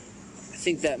 I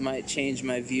think that might change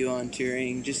my view on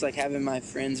touring. Just like having my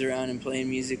friends around and playing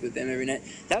music with them every night.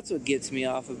 That's what gets me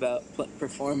off about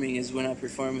performing, is when I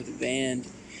perform with a band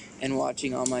and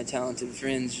watching all my talented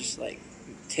friends just like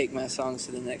take my songs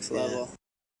to the next level.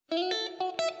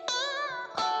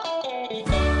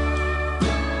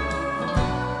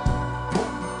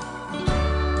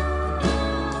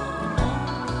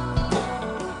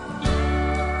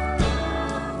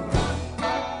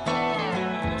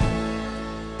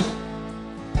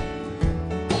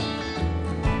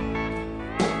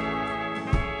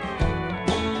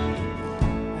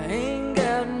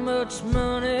 Much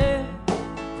money,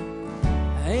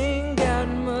 I ain't got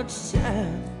much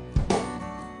time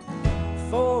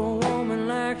for a woman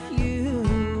like you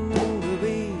to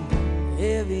be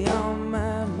heavy on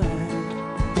my mind.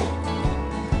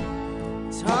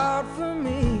 It's hard for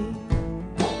me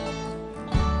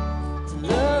to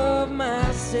love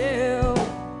myself.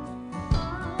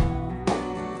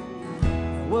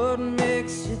 What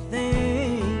makes you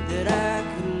think that I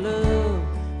could love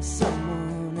someone?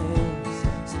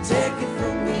 Take it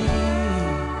from me.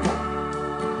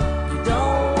 You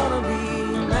don't wanna be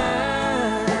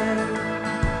mine.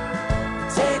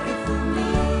 Take it from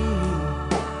me.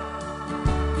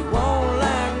 You won't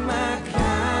like my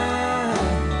kind.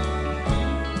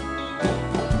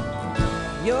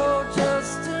 You're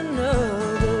just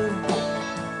another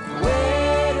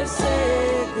way to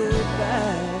say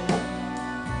goodbye.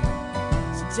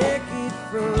 So take it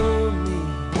from me.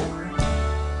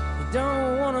 You don't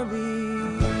wanna be.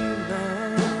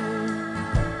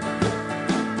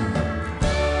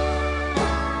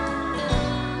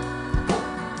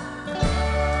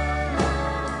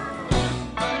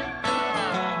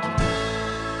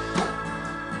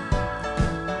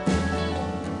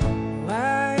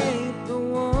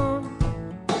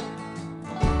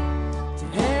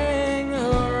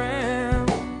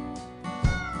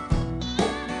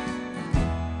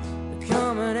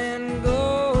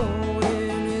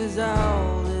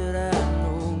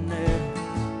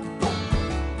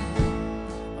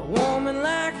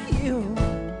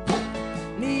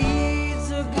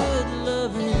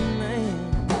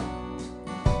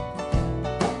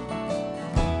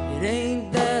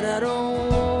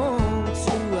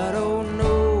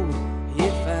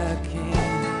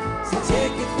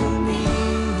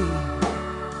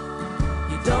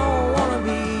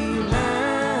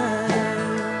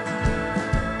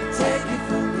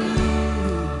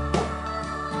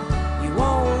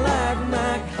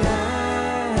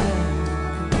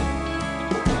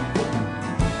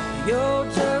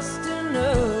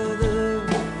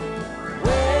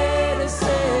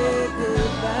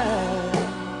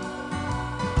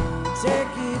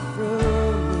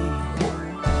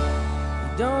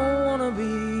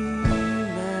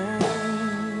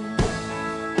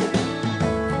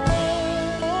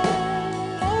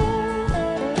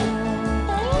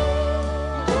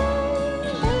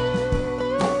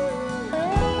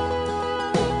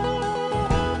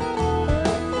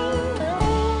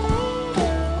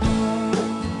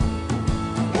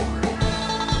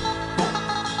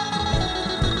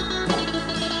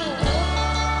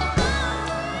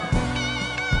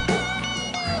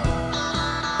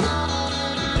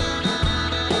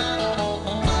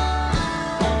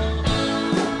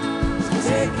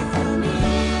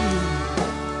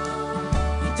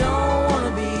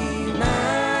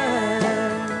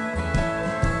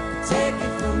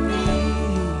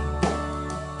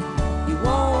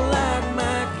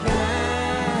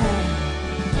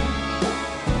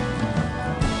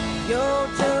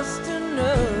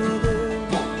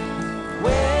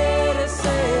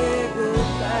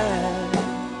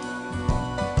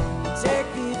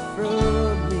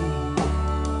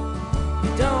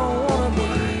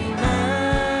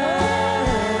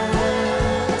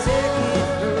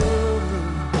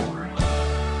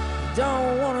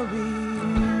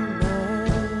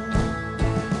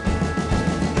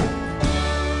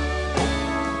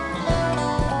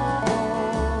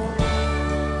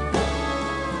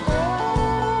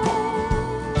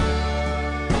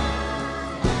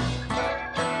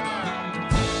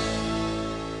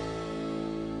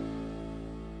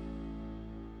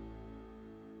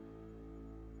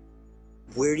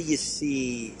 Where do you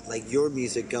see like your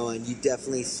music going? You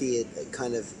definitely see it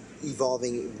kind of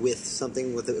evolving with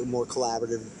something with a more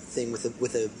collaborative thing with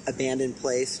a band in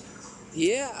place.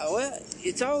 Yeah, well,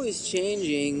 it's always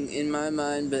changing in my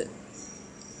mind, but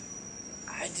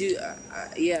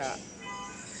yeah.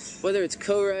 Whether it's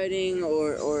co-writing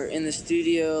or in the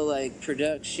studio, like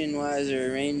production-wise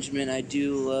or arrangement, I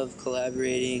do love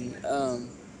collaborating.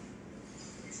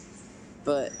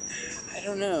 But I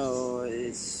don't know.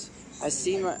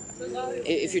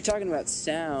 If you're talking about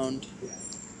sound,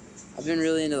 I've been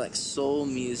really into like soul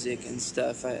music and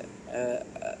stuff. I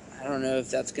don't know if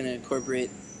that's going to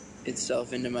incorporate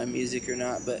itself into my music or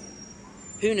not, but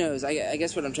who knows? I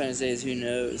guess what I'm trying to say is who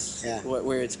knows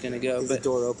where it's going to go. Is the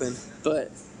door open?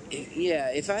 But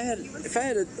yeah, if I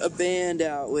had a band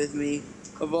out with me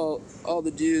of all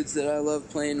the dudes that I love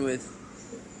playing with,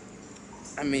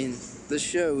 I mean, the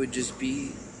show would just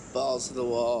be balls to the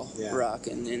wall,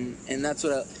 rocking, and that's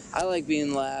what I like,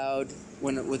 being loud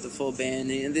with a full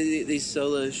band. And these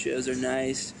solo shows are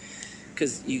nice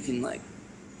because you can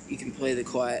play the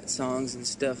quiet songs and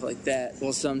stuff like that.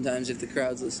 Well, sometimes if the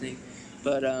crowd's listening,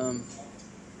 but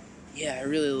yeah, I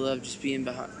really love just being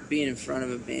in front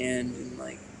of a band and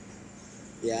like.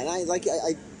 Yeah, and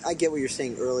I get what you're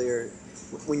saying earlier.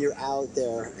 When you're out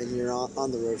there and you're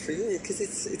on the road for you, because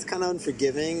it's kind of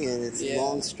unforgiving and it's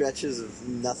long stretches of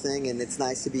nothing, and it's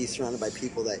nice to be surrounded by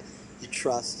people that you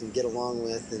trust and get along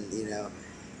with and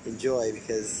enjoy,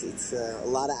 because it's a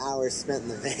lot of hours spent in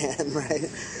the van, right?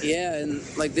 Yeah, and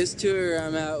like this tour,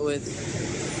 I'm out with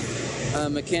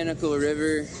Mechanical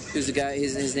River, who's a guy.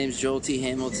 His name's Joel T.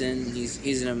 Hamilton.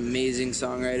 He's an amazing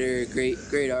songwriter,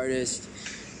 great artist,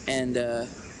 and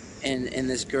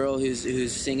this girl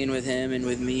who's singing with him and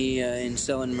with me and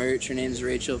selling merch. Her name's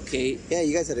Rachel Kate. Yeah,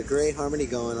 you guys had a great harmony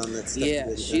going on that stuff.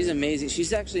 Yeah, she's amazing.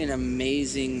 She's actually an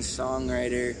amazing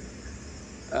songwriter.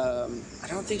 I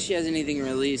don't think she has anything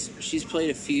released. She's played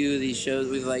a few of these shows.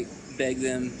 We've like begged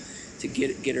them to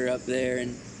get her up there,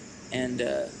 and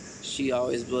she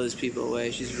always blows people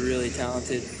away. She's really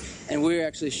talented, and we're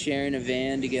actually sharing a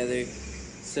van together,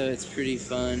 so it's pretty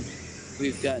fun.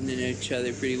 We've gotten to know each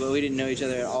other pretty well. We didn't know each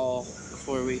other at all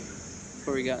before we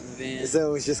got in the van. So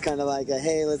it was just kind of like,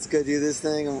 hey, let's go do this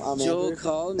thing. I'm Joel Andrew.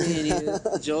 called me, and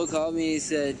Joel called me. He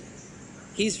said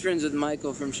he's friends with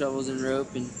Michael from Shovels and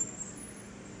Rope, and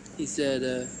he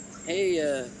said, hey,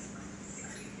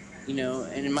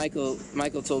 and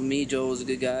Michael told me Joel was a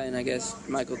good guy, and I guess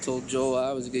Michael told Joel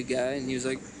I was a good guy, and he was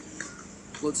like,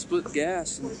 let's split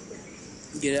gas and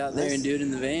get out there and do it in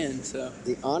the van. So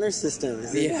the honor system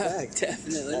is in effect.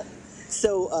 Definitely.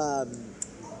 So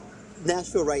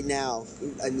Nashville right now,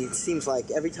 I mean, it seems like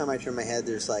every time I turn my head,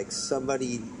 there's like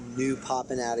somebody new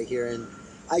popping out of here. And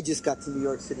I just got to New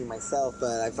York City myself,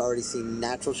 but I've already seen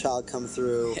Natural Child come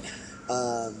through.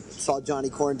 Saw Johnny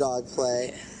Corndog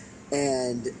play,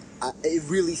 and it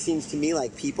really seems to me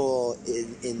like people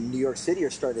in New York City are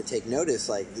starting to take notice.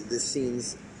 Like this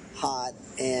scene's hot,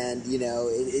 and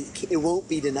it won't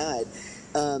be denied.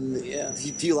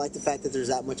 Do you like the fact that there's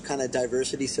that much kind of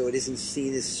diversity, so it isn't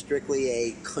seen as strictly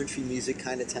a country music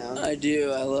kind of town? I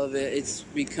do. I love it. It's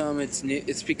become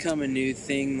a new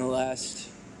thing the last.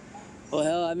 Well,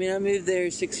 hell, I mean, I moved there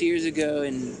 6 years ago,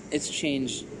 and it's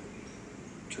changed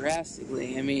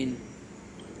drastically. I mean,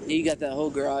 you got that whole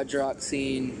garage rock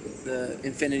scene, the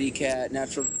Infinity Cat,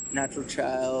 Natural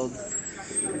Child.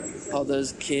 All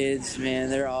those kids, man,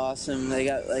 they're awesome. They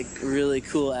got like really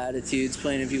cool attitudes,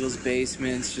 playing in people's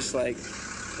basements, just like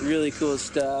really cool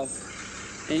stuff.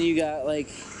 And you got like,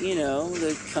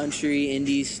 the country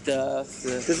indie stuff.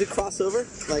 Does it cross over?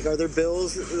 Like, are there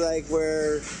bills like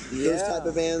where those type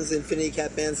of bands, Infinity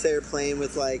Cat bands, say are playing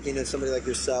with like, somebody like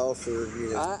yourself or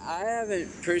I haven't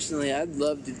personally. I'd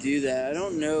love to do that. I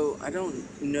don't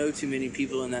know too many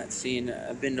people in that scene.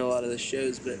 I've been to a lot of the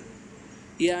shows, but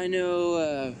yeah, I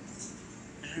know.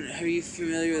 Are you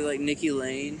familiar with like Nikki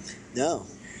Lane? No,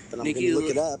 but I'm going to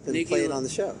look it up and play it on the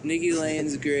show. Nikki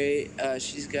Lane's great.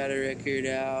 She's got a record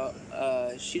out.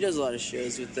 She does a lot of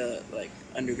shows with the like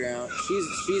underground.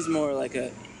 She's more like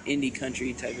a indie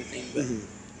country type of thing,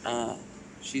 but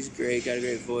she's great. Got a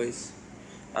great voice.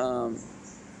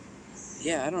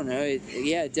 Yeah, I don't know.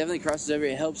 It definitely crosses over.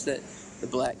 It helps that the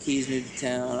Black Keys moved to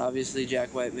town. Obviously,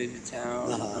 Jack White moved to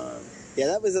town. Yeah,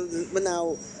 that was but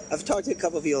now I've talked to a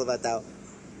couple of people about that.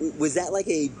 Was that like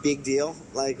a big deal?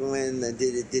 Like when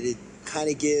did it kind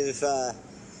of give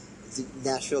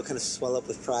Nashville kind of swell up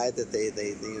with pride that they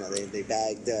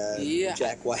bagged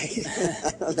Jack White?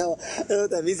 I don't know what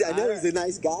that means. I know he's a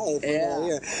nice guy from down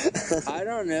here. I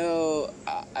don't know.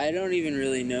 I don't even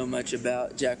really know much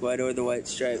about Jack White or the White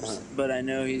Stripes, but I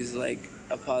know he's like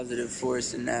a positive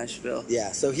force in Nashville.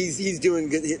 Yeah, so he's doing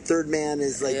good. Third Man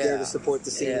is like there to support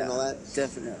the scene and all that.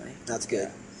 Definitely. That's good.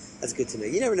 Yeah. That's good to know.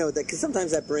 You never know that, because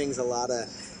sometimes that brings a lot of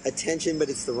attention, but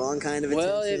it's the wrong kind of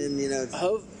attention.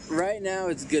 Right now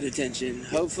it's good attention.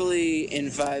 Hopefully in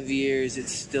 5 years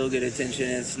it's still good attention.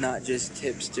 It's not just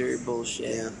hipster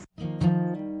bullshit. Yeah.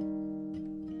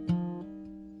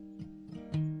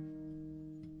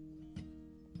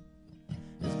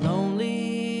 As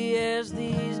lonely as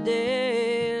these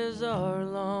days are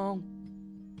long,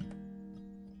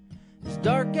 as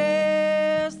dark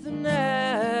as the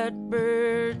night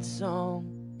bird's song,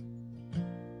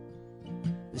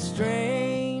 the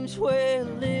strange way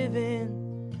of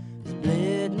living has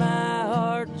bled my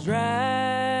heart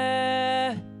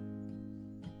dry.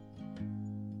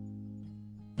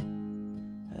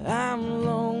 I'm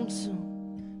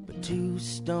lonesome but too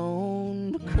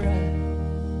stoned to cry.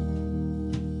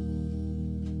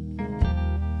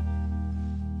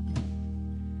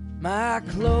 My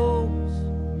clothes,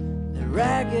 they're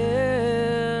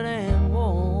ragged and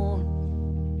worn.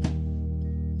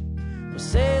 A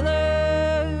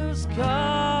sailor who's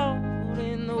caught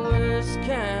in the worst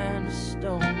kind of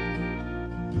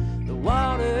storm. The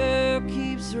water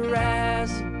keeps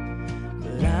rising,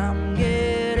 but I'm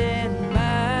getting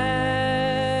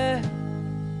by.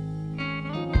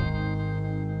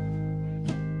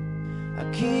 I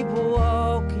keep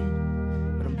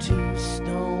walking, but I'm too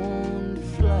stoned to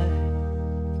fly.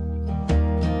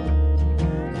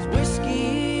 There's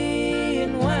whiskey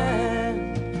and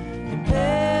wine and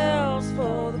pills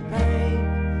for the pain,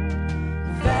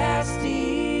 fast,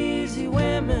 easy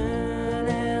women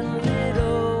and a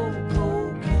little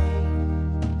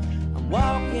cocaine. I'm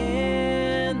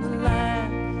walking the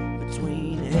line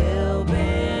between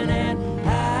hell-bent and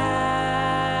high.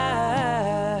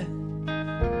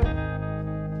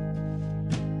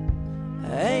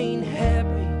 I ain't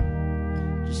happy,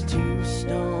 just too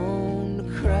stoned to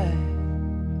cry.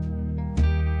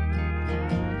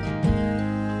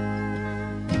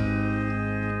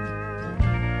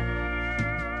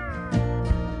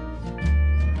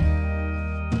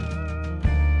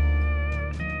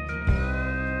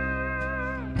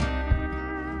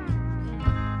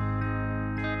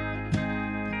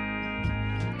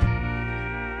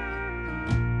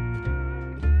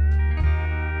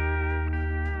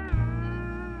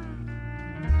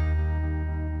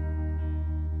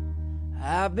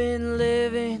 I've been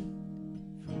living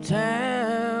from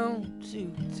town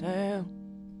to town.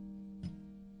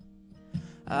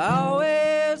 I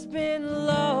always been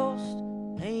lost,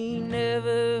 ain't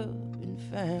never been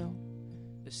found.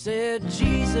 They said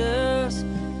Jesus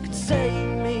could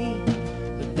save me,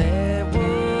 but that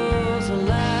was a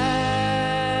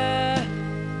lie.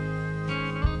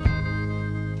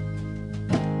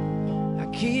 I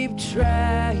keep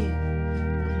trying,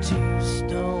 but I'm too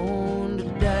stoned to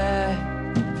die.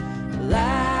 Well,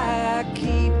 I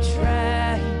keep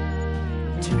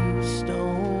trying, too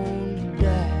stoned to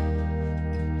die.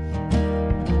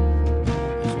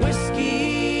 There's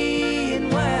whiskey and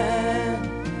wine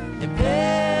and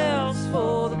pills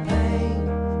for the pain,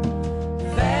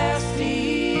 fast,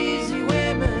 easy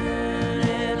women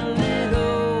and a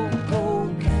little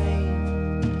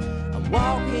cocaine. I'm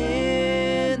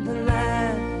walking the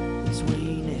line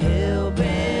between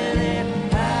hell-bent and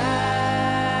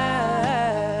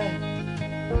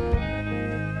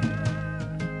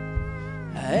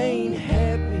I ain't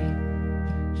happy,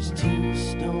 just too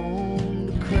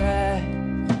stoned to cry.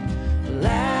 Well,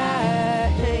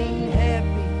 I ain't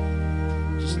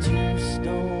happy, just too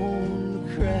stoned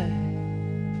to cry.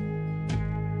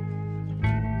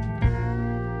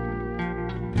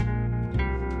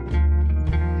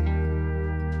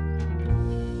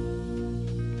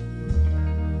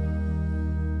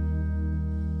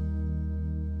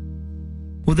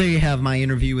 Well, there you have my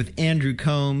interview with Andrew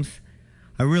Combs.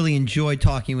 I really enjoyed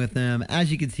talking with him.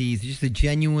 As you can see, he's just a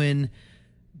genuine,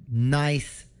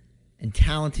 nice, and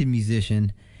talented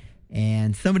musician,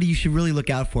 and somebody you should really look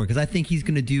out for, because I think he's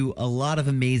going to do a lot of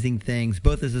amazing things,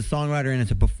 both as a songwriter and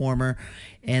as a performer.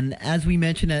 And as we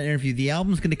mentioned in that interview, the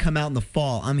album's going to come out in the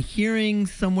fall. I'm hearing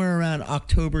somewhere around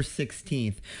October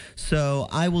 16th. So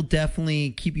I will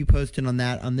definitely keep you posted on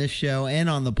that on this show and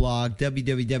on the blog,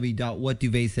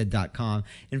 www.whatduvetsaid.com.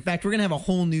 In fact, we're going to have a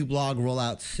whole new blog roll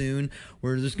out soon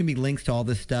where there's going to be links to all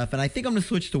this stuff. And I think I'm going to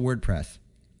switch to WordPress.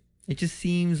 It just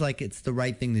seems like it's the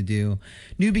right thing to do.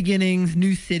 New beginnings,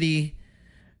 new city.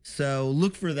 So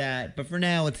look for that. But for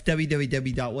now, it's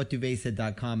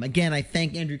www.whatduvetsaid.com. Again, I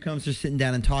thank Andrew Combs for sitting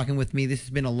down and talking with me. This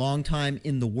has been a long time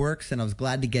in the works, and I was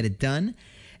glad to get it done.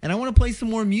 And I want to play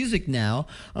some more music now.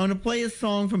 I want to play a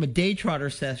song from a Day Trotter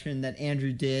session that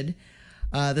Andrew did.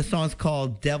 The song's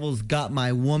called Devil's Got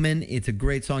My Woman. It's a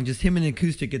great song, just him and an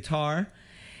acoustic guitar.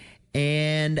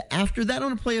 And after that, I'm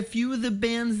going to play a few of the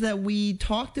bands that we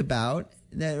talked about,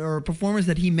 that or performers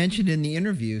that he mentioned in the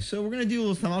interview. So we're going to do a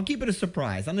little something. I'll keep it a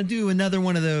surprise. I'm going to do another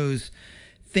one of those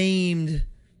famed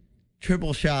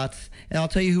triple shots, and I'll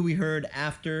tell you who we heard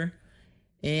after.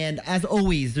 And as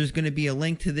always, there's going to be a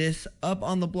link to this up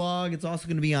on the blog. It's also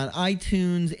going to be on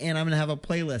iTunes, and I'm going to have a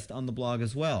playlist on the blog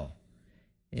as well.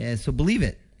 Yeah, so believe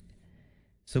it.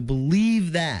 So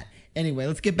believe that. Anyway,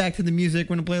 let's get back to the music.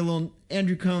 We're going to play a little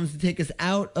Andrew Combs to take us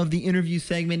out of the interview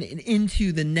segment and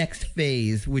into the next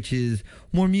phase, which is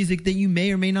more music that you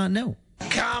may or may not know.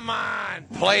 Come on,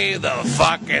 play the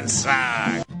fucking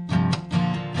song.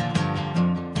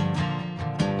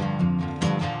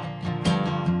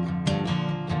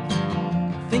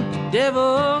 Think the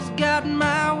devil's got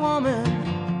my woman.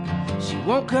 She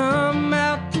won't come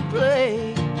out to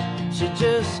play. She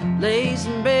just lays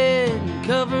in bed and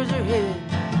covers her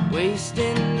head,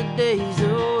 wasting the days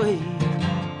away.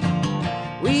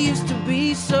 We used to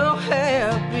be so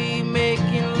happy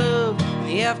making love in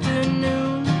the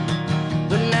afternoon,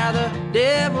 but now the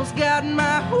devil's got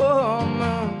my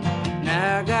woman.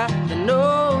 Now I got the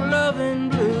no loving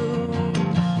blues.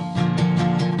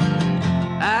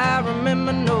 I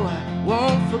remember, no, I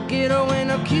won't forget her when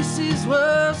her kisses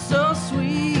were so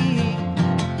sweet.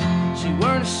 She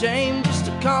weren't ashamed just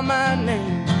to call my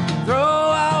name, throw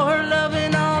all her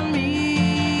loving on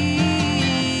me.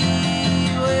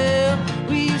 Well,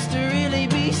 we used to really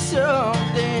be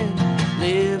something,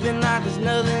 living like there's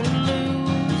nothing to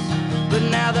lose. But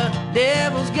now the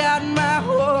devil's got my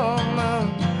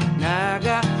woman. Now I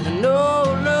got the no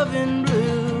loving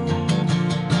blues.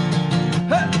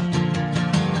 Hey!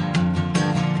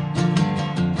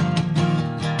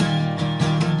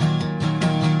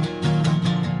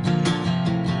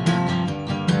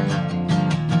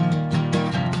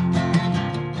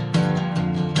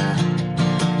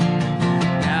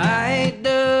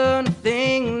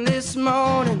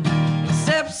 Morning,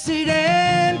 except sit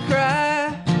and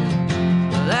cry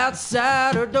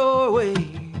outside her doorway,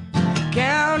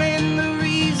 counting the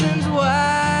reasons why.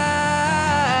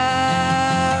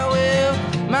 Well,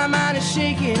 my mind is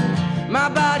shaking, my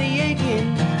body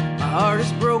aching, my heart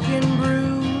is broken,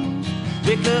 bruised,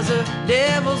 because the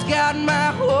devil's got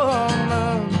my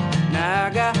woman. Now I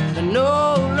got the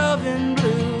no loving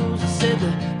blues. I said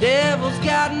the devil's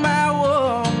got my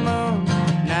woman.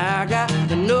 Now I got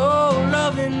the no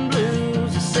loving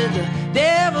blues. I said the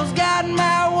devil's got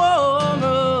my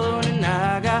woman, and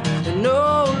I got the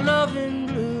no loving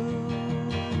blues.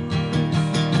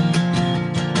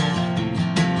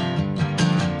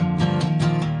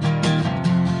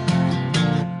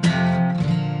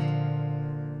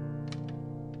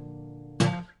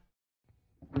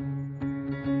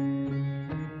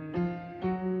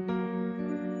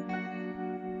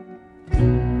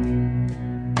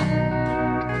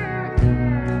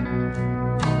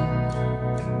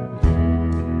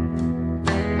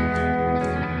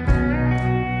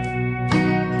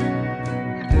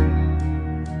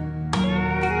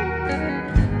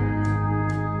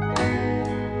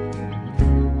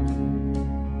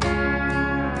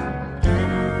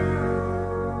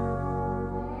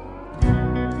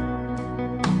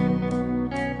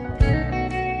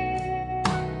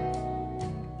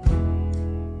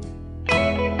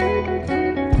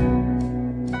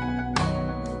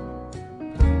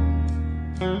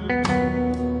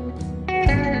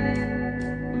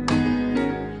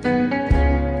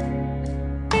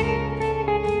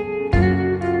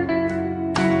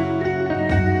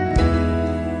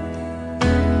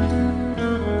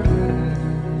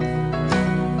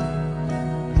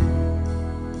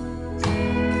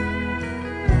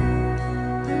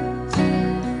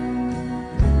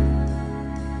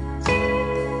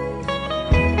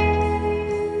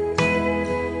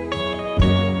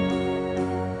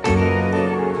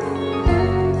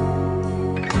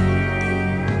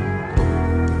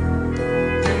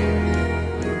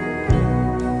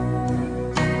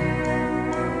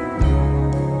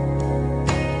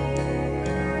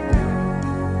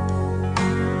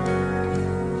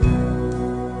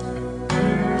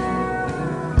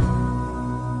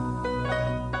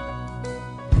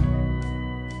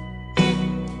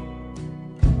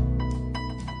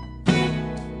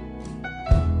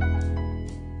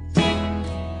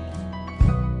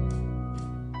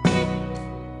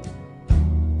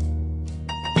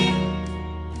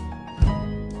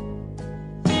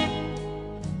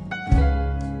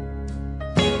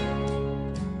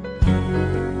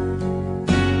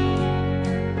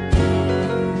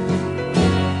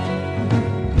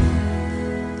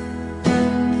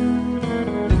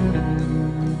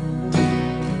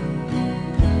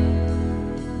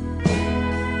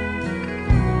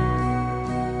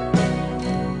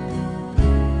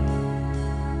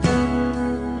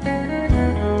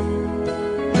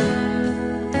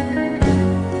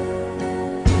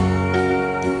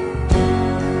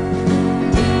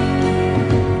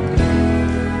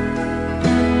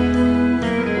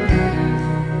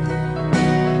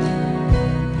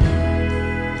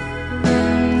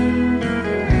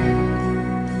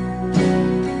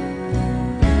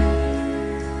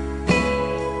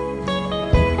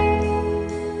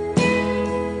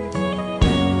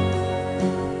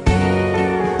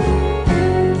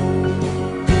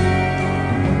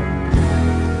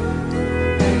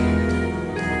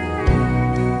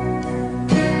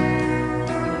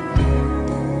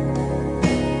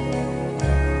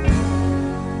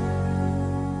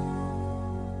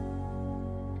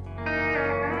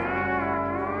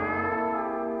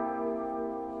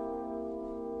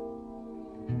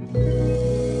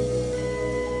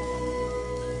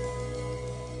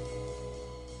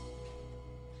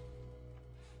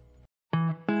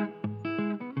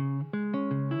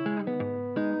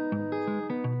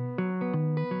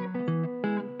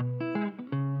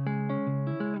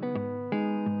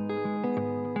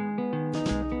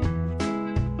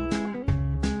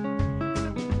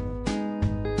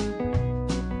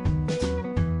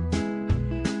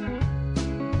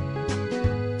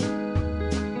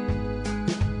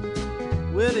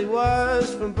 Willie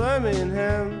was from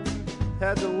Birmingham,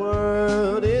 had the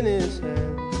world in his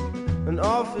hand, an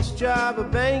office job, a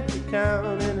bank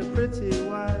account, and a pretty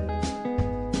wife.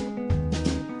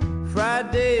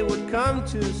 Friday would come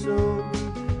too soon,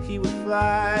 he would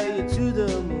fly you to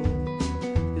the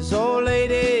moon. His old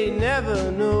lady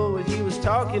never knew what he was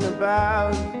talking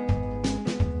about.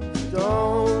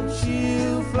 Don't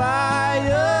you fly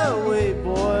away,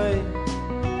 boy.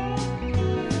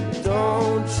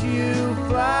 Don't you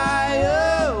fly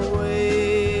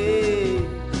away.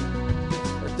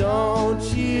 Don't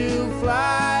you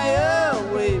fly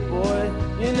away, boy.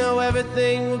 You know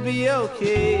everything will be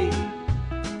okay.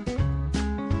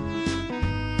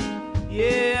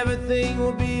 Yeah, everything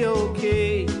will be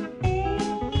okay.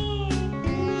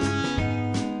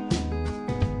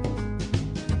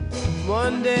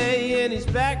 Monday and he's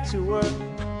back to work.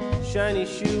 Shiny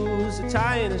shoes, a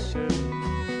tie and a shirt.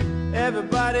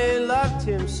 Everybody loved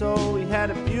him so, he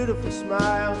had a beautiful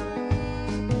smile.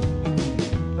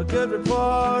 A good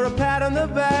report, a pat on the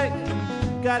back,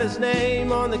 got his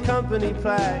name on the company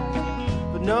plaque.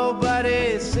 But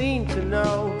nobody seemed to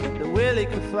know that Willie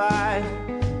could fly.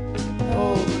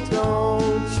 Oh, but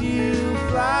don't you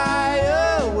fly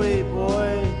away,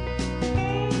 boy.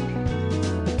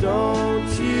 Don't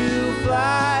you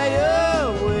fly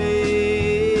away.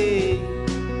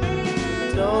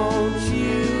 Don't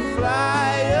you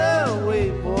fly away,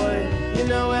 boy. You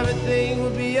know everything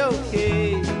will be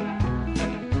okay.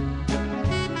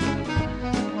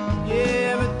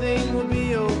 Yeah, everything will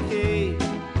be okay.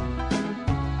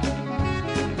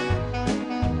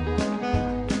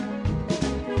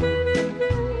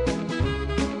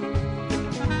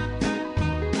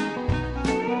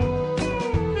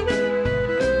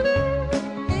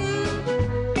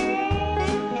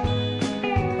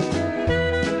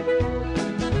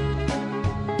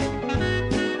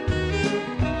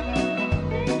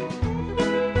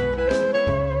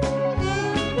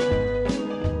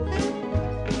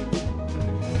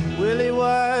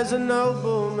 A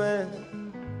nobleman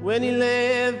when he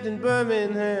lived in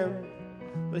Birmingham,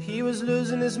 but he was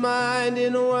losing his mind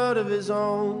in a world of his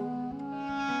own.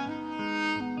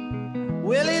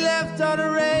 Willie left on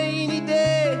a rainy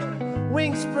day,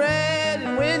 wings spread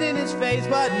and wind in his face,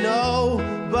 but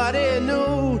nobody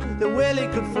knew that Willie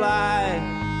could fly.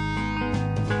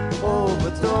 Oh,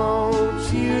 but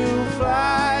don't you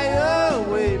fly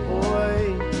away,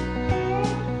 boy.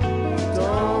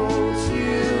 Don't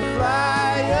you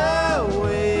fly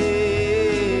away.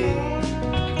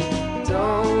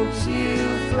 Don't you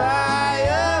fly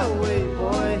away,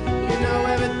 boy. You know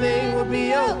everything will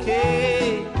be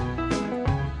okay.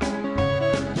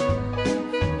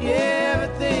 Yeah,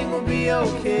 everything will be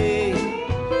okay.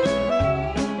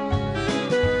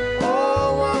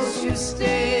 Oh, won't you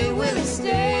stay, Willie,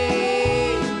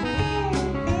 stay.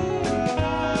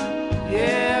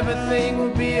 Yeah, everything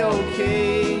will be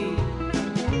okay.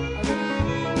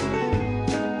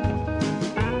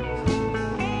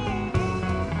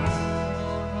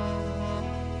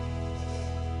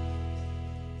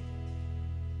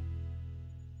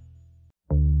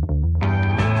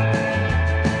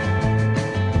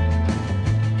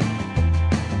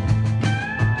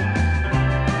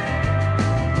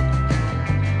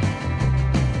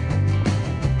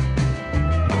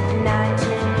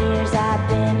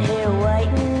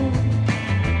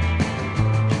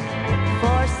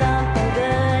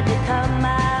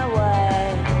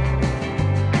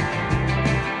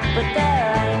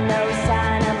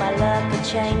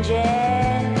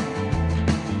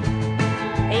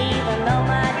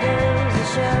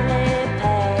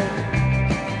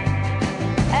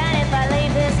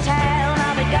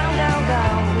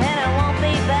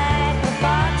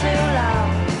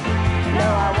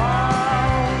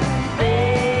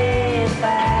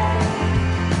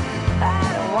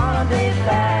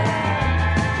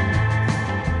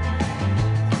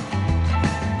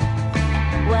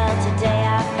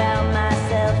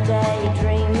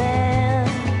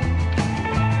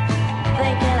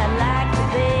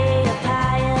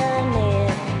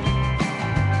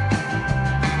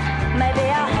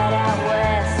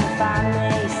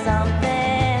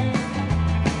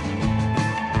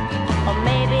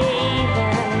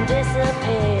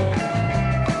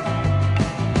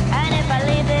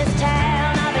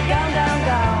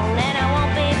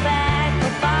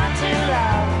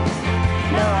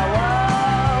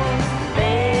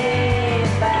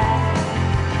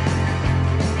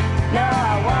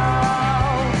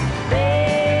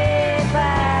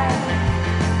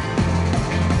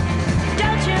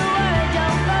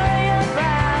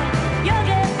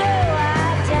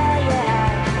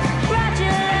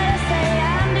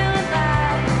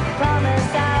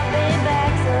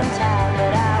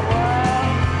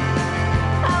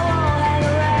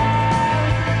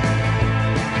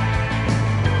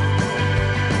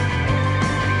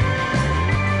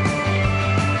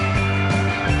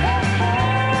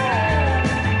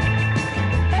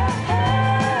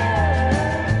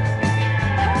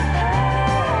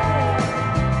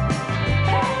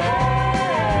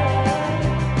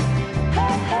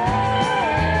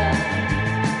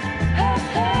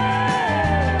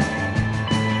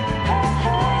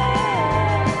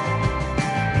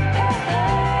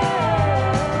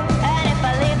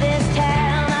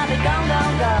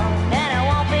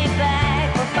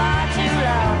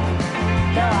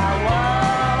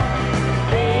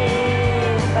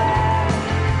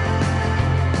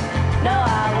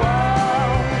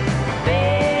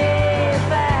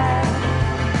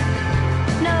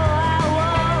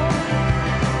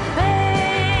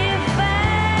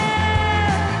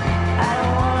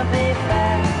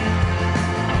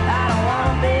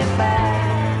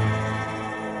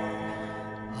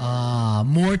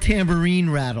 more tambourine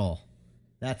rattle.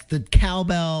 That's the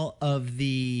cowbell of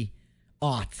the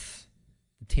aughts.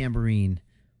 The tambourine.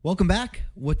 Welcome back.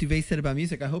 What Duvet Said About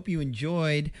Music. I hope you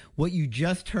enjoyed what you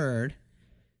just heard.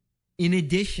 In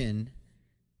addition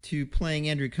to playing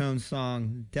Andrew Combs'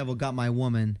 song, Devil Got My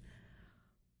Woman,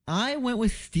 I went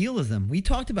with Steelism. We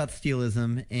talked about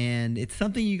Steelism, and it's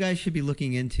something you guys should be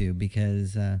looking into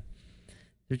because there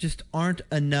just aren't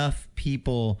enough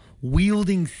people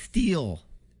wielding steel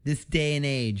this day and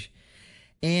age.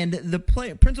 And the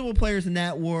principal players in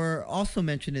that were also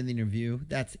mentioned in the interview.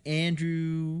 That's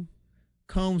Andrew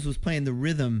Combs was playing the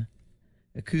rhythm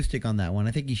acoustic on that one.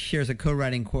 I think he shares a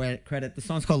co-writing credit. The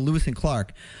song's called Lewis and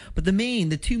Clark. But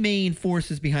the two main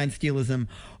forces behind Steelism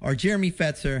are Jeremy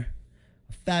Fetzer,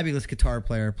 a fabulous guitar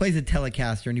player, plays a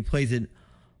Telecaster, and he plays it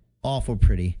awful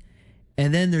pretty.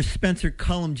 And then there's Spencer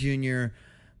Cullum Jr.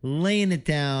 laying it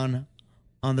down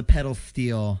on the pedal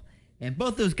steel. And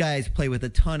both those guys play with a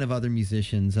ton of other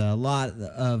musicians, a lot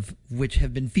of which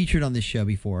have been featured on this show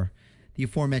before. The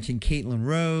aforementioned Caitlin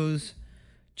Rose,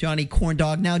 Johnny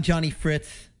Corndog, now Johnny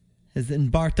Fritz, has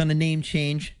embarked on a name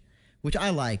change, which I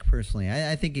like personally.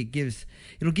 I think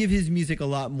it'll give his music a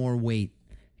lot more weight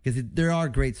because there are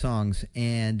great songs.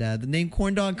 And the name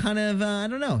Corndog kind of, I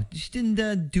don't know, just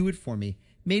didn't do it for me.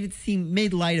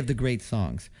 Made light of the great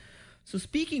songs. So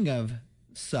speaking of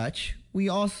such, we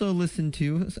also listened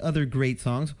to other great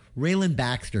songs. Raylan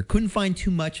Baxter. Couldn't find too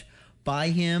much by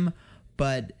him,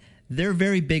 but they're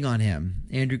very big on him.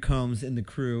 Andrew Combs and the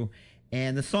crew.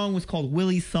 And the song was called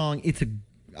Willie's Song.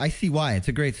 I see why. It's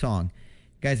a great song.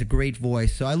 Guy's a great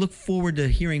voice. So I look forward to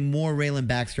hearing more Raylan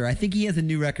Baxter. I think he has a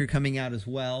new record coming out as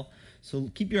well. So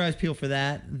keep your eyes peeled for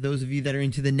that, those of you that are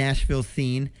into the Nashville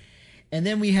scene. And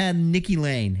then we had Nikki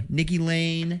Lane. Nikki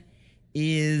Lane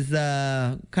is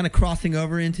kind of crossing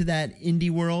over into that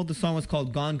indie world. The song was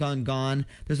called Gone, Gone, Gone.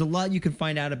 There's a lot you can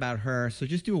find out about her, so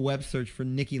just do a web search for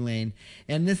Nikki Lane.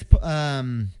 And this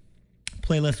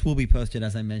playlist will be posted,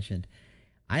 as I mentioned.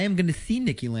 I am going to see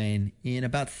Nikki Lane in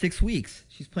about 6 weeks.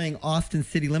 She's playing Austin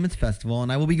City Limits Festival,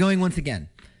 and I will be going once again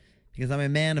because I'm a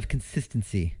man of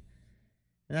consistency.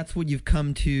 And that's what you've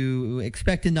come to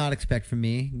expect and not expect from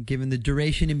me, given the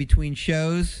duration in between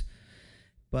shows.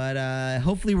 But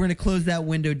hopefully we're going to close that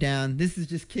window down. This is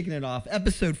just kicking it off.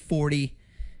 Episode 40.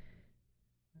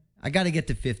 I got to get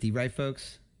to 50, right,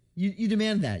 folks? You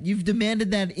demand that. You've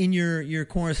demanded that in your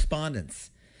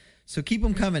correspondence. So keep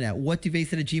them coming at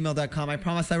whatduvetsaid@gmail.com. I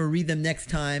promise I will read them next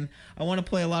time. I want to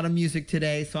play a lot of music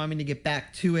today, so I'm going to get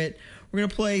back to it. We're going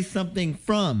to play something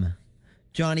from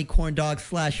Johnny Corndog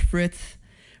 / Fritz.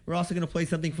 We're also going to play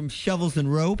something from Shovels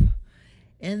and Rope.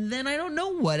 And then I don't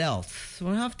know what else. So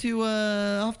I'll have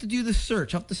to do the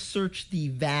search. I'll have to search the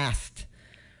vast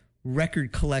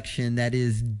record collection that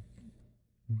is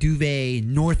Duvet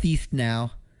Northeast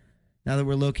now that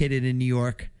we're located in New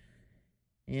York.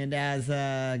 And as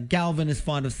Galvin is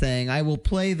fond of saying, I will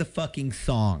play the fucking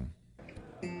song.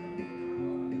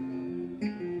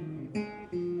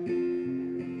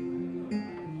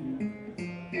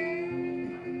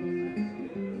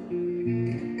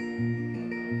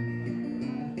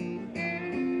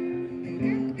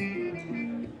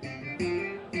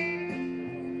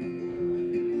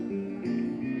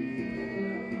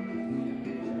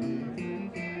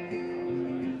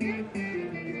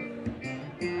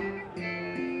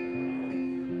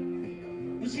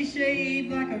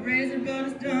 Shaved like a razor, but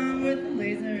it's done with a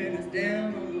laser, and it's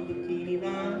down on the bikini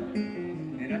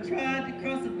line. And I tried to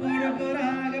cross the border, but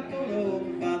I got pulled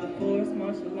over by the forest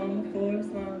marshal along the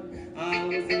forest line. I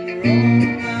was in the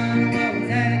wrong line, I was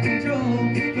out of control,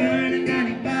 burning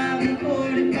 95 in a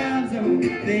 45 zone,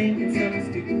 thinking something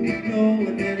stupid,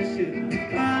 rolling that I should've.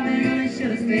 Probably really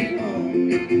should've stayed home.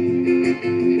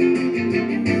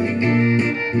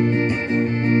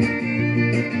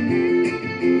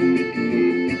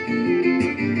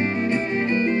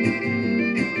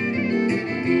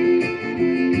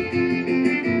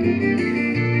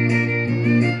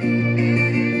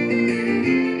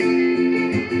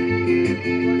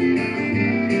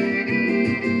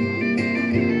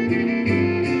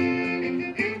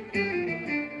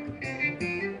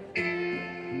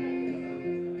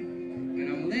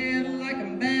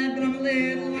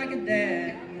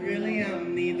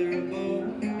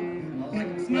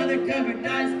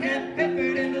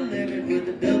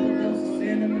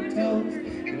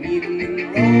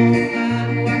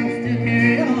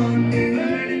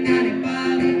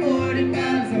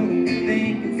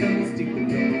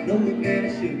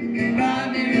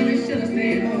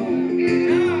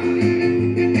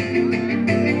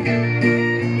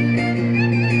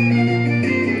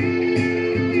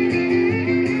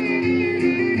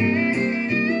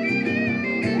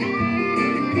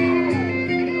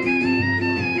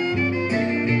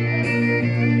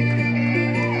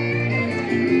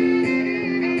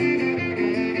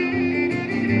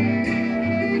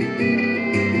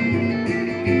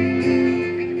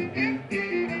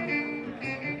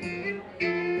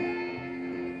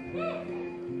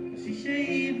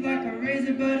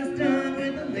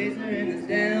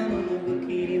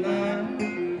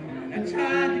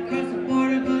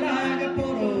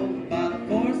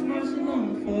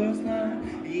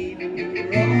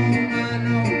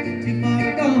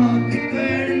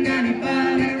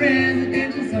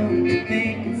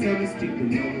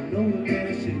 knowing that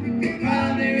I should,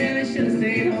 probably really should have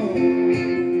stayed home.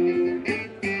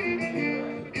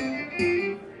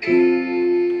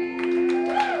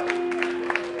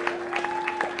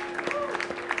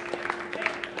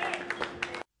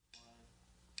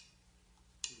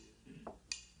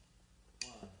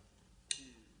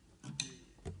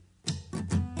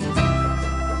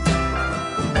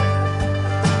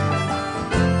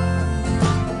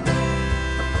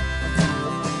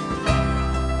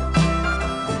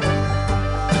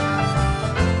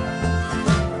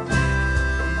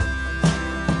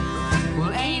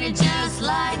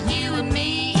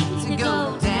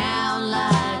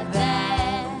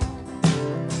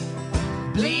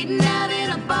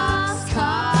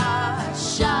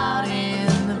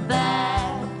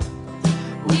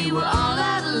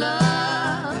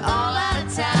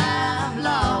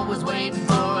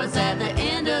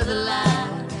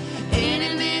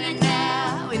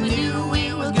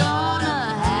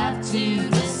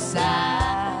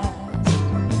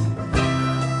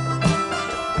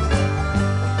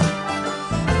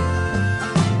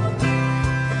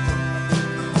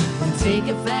 Take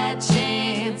a fat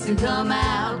chance and come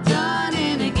out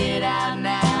gunning to get out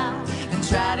now and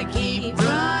try to keep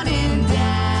running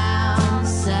down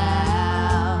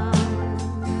south.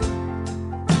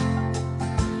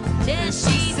 Then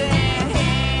she said,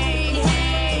 hey,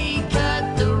 hey,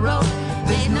 cut the rope.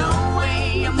 There's no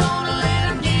way I'm gonna let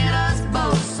them get us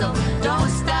both. So don't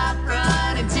stop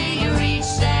running till you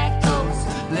reach that coast.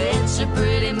 Let your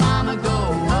pretty mama go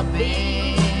up in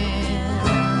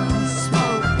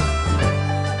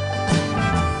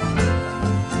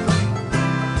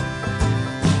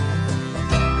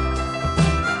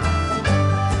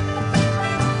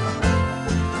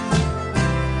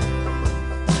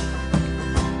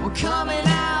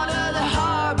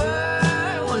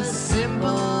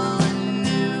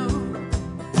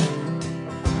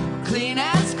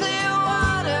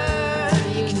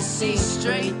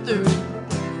straight through.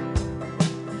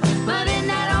 But in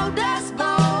that old dust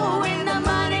bowl, when the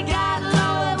money got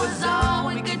low, it was all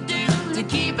we could do to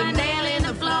keep a nail in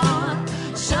the floor.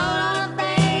 Showed on her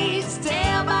face,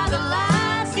 tell by the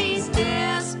lights, these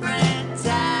desperate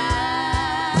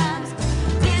times.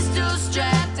 Pistol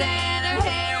strapped and her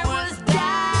hair was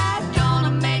dyed.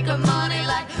 Gonna make her money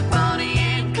like Bonnie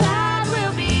and Clyde.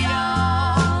 Will be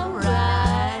alright.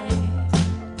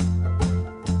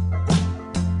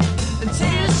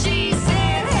 Until she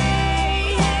said,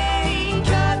 hey, hey,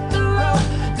 cut the rope.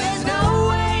 There's no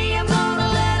way I'm gonna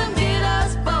let them get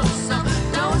us both. So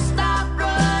don't stop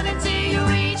running till you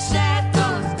reach that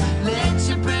coast. Let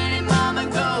your pretty mama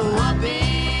go up in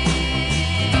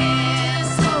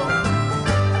smoke.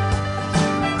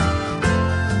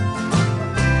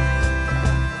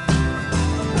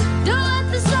 Don't let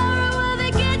the sorrow of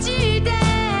it get you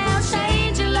down.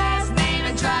 Change your last name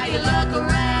and try your luck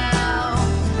around.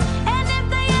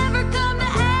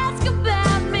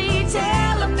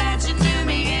 Tell them that you knew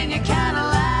me and you kinda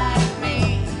like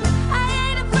me. I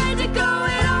ain't afraid to go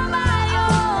it on my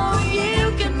own.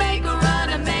 You can make a run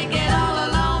and make it all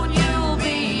alone. You'll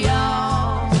be alright.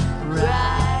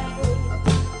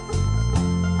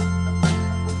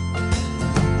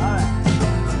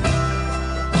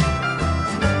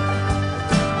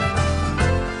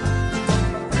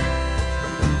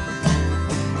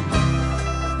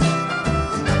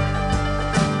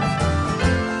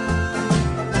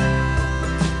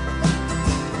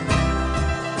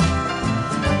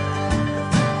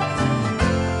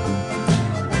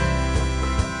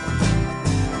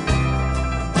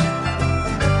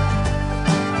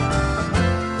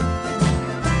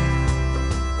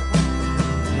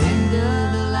 End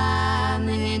of the line,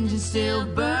 the engine's still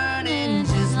burning,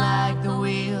 just like the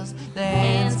wheels. The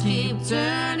hands keep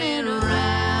turning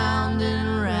around and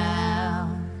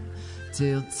around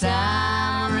till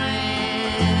time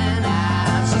ran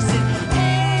out. She said,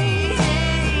 hey,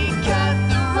 hey, cut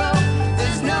the rope.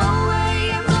 There's no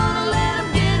way I'm gonna let them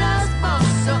get us both.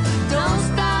 So don't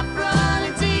stop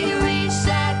running till you reach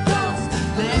that coast.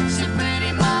 Let your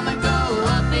pretty mama go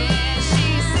up in. She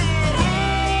said,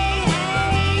 hey,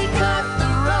 hey, cut the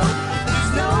rope.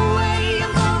 There's no way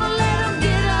I'm gonna let them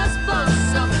get us both.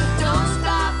 So don't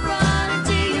stop running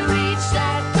till you reach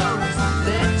that coast.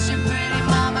 Let your pretty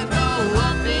mama go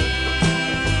up in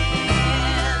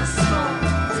smoke.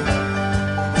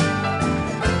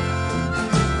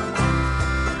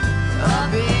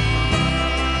 Up in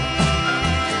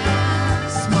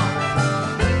smoke.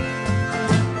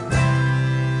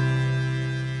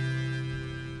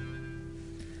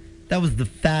 That was the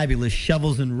fabulous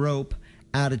Shovels and Rope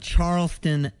out of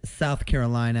Charleston, South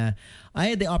Carolina. I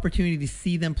had the opportunity to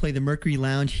see them play the Mercury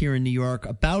Lounge here in New York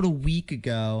about a week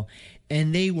ago,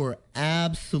 and they were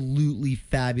absolutely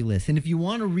fabulous. And if you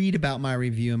want to read about my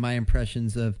review and my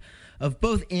impressions of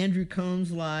both Andrew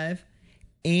Combs live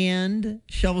and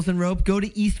Shovels and Rope, go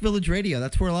to East Village Radio.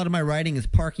 That's where a lot of my writing is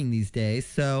parking these days.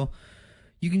 So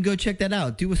you can go check that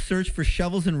out. Do a search for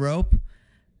Shovels and Rope.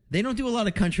 They don't do a lot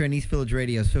of country on East Village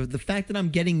Radio. So the fact that I'm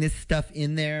getting this stuff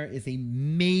in there is a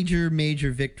major,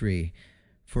 major victory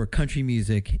for country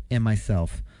music and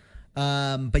myself.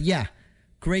 But yeah,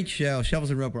 great show. Shovels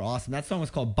and Rope were awesome. That song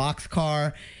was called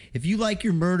Boxcar. If you like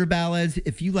your murder ballads,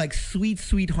 if you like sweet,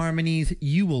 sweet harmonies,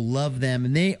 you will love them.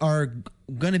 And they are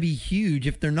going to be huge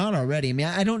if they're not already. I mean,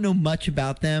 I don't know much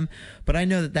about them, but I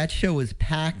know that show was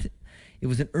packed. It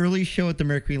was an early show at the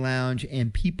Mercury Lounge,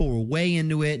 and people were way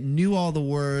into it, knew all the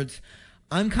words.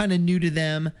 I'm kind of new to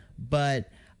them, but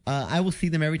I will see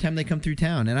them every time they come through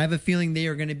town. And I have a feeling they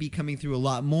are going to be coming through a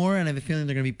lot more, and I have a feeling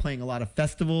they're going to be playing a lot of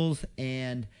festivals,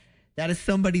 and that is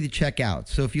somebody to check out.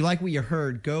 So if you like what you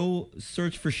heard, go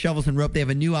search for Shovels and Rope. They have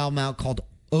a new album out called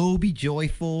Oh Be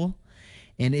Joyful,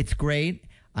 and it's great.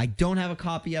 I don't have a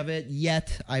copy of it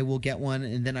yet. I will get one,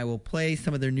 and then I will play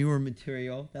some of their newer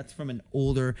material. That's from an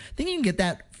older... I think you can get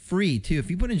that free, too. If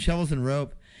you put in Shovels and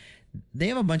Rope, they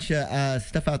have a bunch of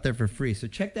stuff out there for free. So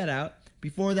check that out.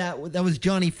 Before that, that was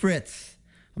Johnny Fritz.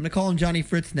 I'm going to call him Johnny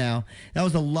Fritz now. That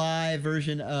was a live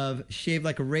version of Shaved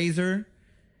Like a Razor.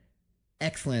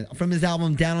 Excellent. From his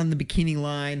album Down on the Bikini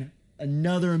Line.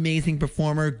 Another amazing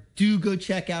performer. Do go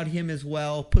check out him as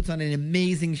well. Puts on an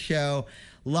amazing show.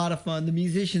 A lot of fun. The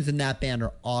musicians in that band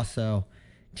are also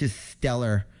just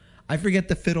stellar. I forget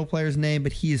the fiddle player's name,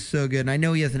 but he is so good. And I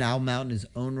know he has an album out in his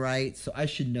own right, so I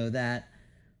should know that.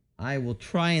 I will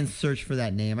try and search for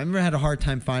that name. I've never had a hard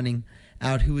time finding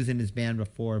out who was in his band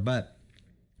before, but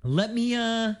let me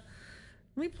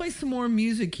play some more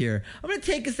music here. I'm going to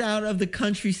take us out of the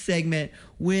country segment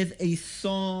with a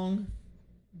song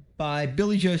by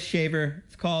Billy Joe Shaver.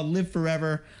 It's called Live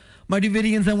Forever. My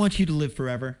Davidians, I want you to live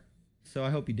forever. So I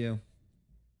hope you do,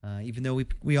 even though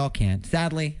we all can't.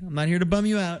 Sadly, I'm not here to bum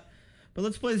you out. But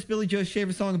let's play this Billy Joe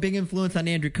Shaver song, a big influence on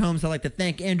Andrew Combs. I'd like to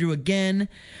thank Andrew again.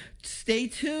 Stay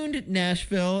tuned,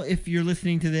 Nashville, if you're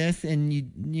listening to this and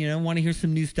you want to hear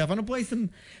some new stuff. I'm going to play some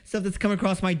stuff that's come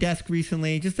across my desk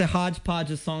recently, just a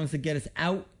hodgepodge of songs that get us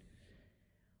out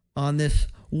on this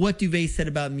What Duvet Said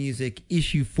About Music,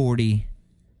 issue 40,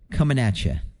 coming at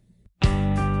you.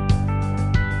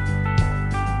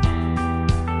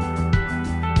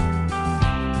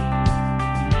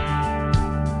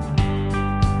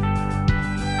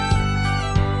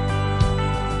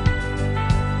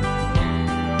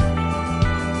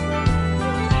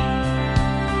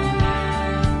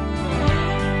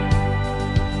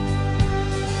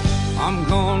 I'm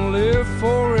gonna live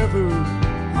forever.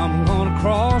 I'm gonna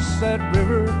cross that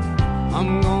river.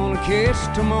 I'm gonna kiss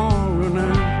tomorrow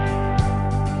night.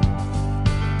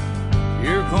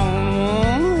 You're gonna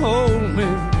wanna hold me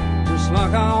just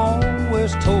like I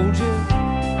always told you.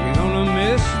 You're gonna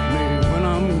miss me when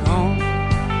I'm gone.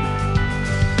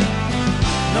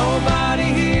 Nobody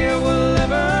here will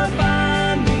ever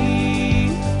find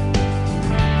me,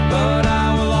 but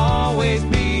I will always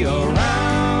be around.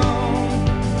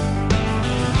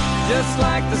 Just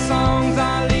like the songs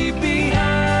I leave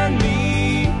behind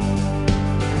me,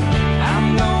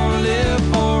 I'm gonna live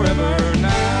forever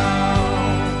now.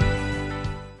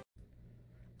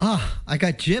 I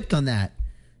got gypped on that.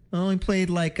 I only played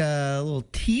like a little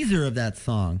teaser of that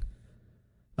song.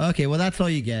 Okay, well, that's all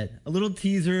you get. A little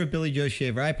teaser of Billy Joe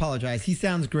Shaver. I apologize. He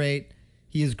sounds great.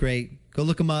 He is great. Go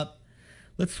look him up.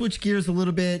 Let's switch gears a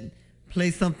little bit.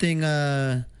 Play something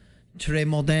très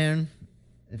moderne,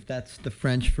 if that's the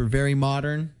French for very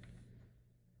modern.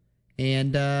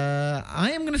 And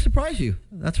I am going to surprise you.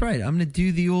 That's right. I'm going to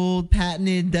do the old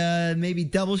patented, maybe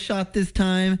double shot this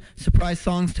time. Surprise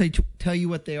songs, tell you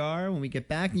what they are when we get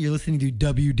back. And you're listening to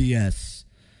WDS.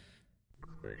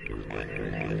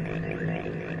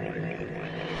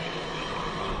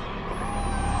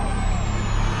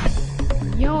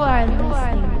 You are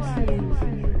listening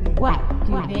to What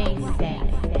Do They Say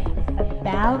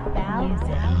About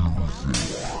Music?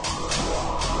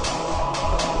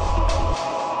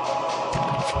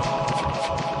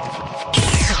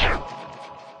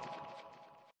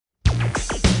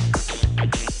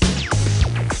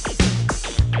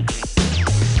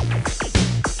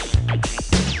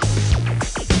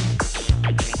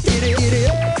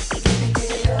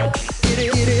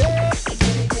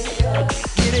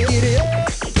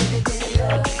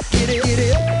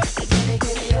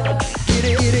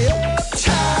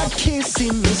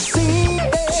 Kissing the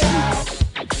sea.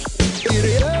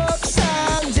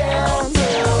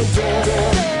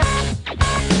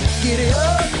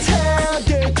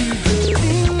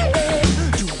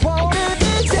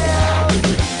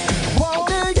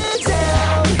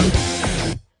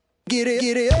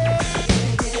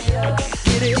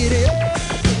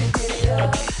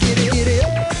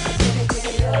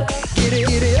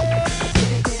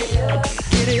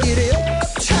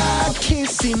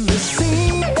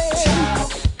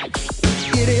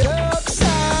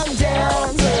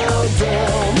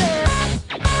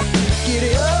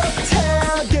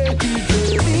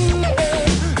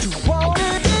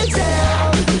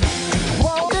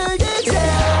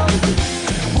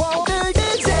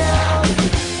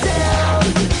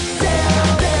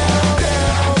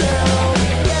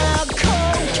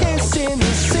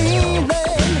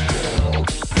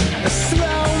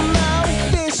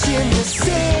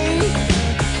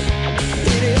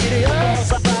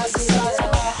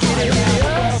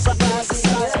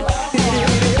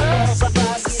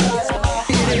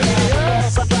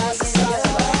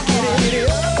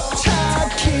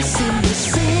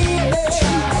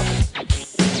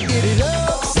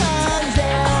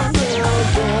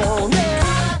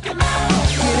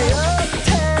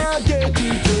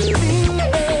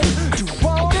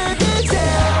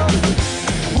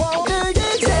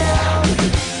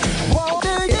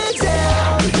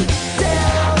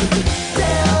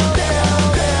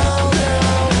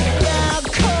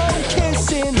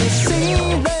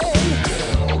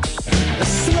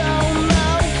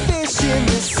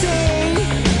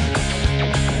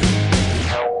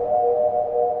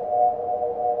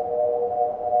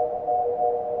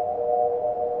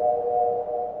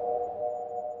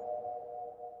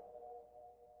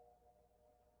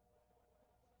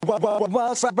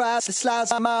 Once I rise, it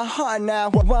slides on my heart now.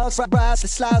 Once I rise, it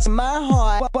slides on my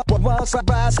heart. Once I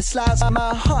rise, it slides on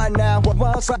my heart now.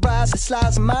 Once I rise, it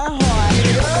slides on my heart.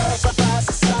 Once I rise,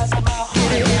 it slides on my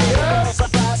heart. Once I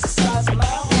rise, it slides on my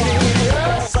heart.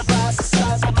 Once I rise, it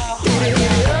slides on my heart.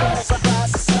 Once I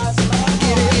rise, it slides on my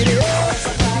heart. Once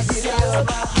I rise, it slides on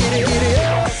my heart.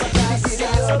 Once I rise, it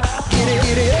slides on my heart.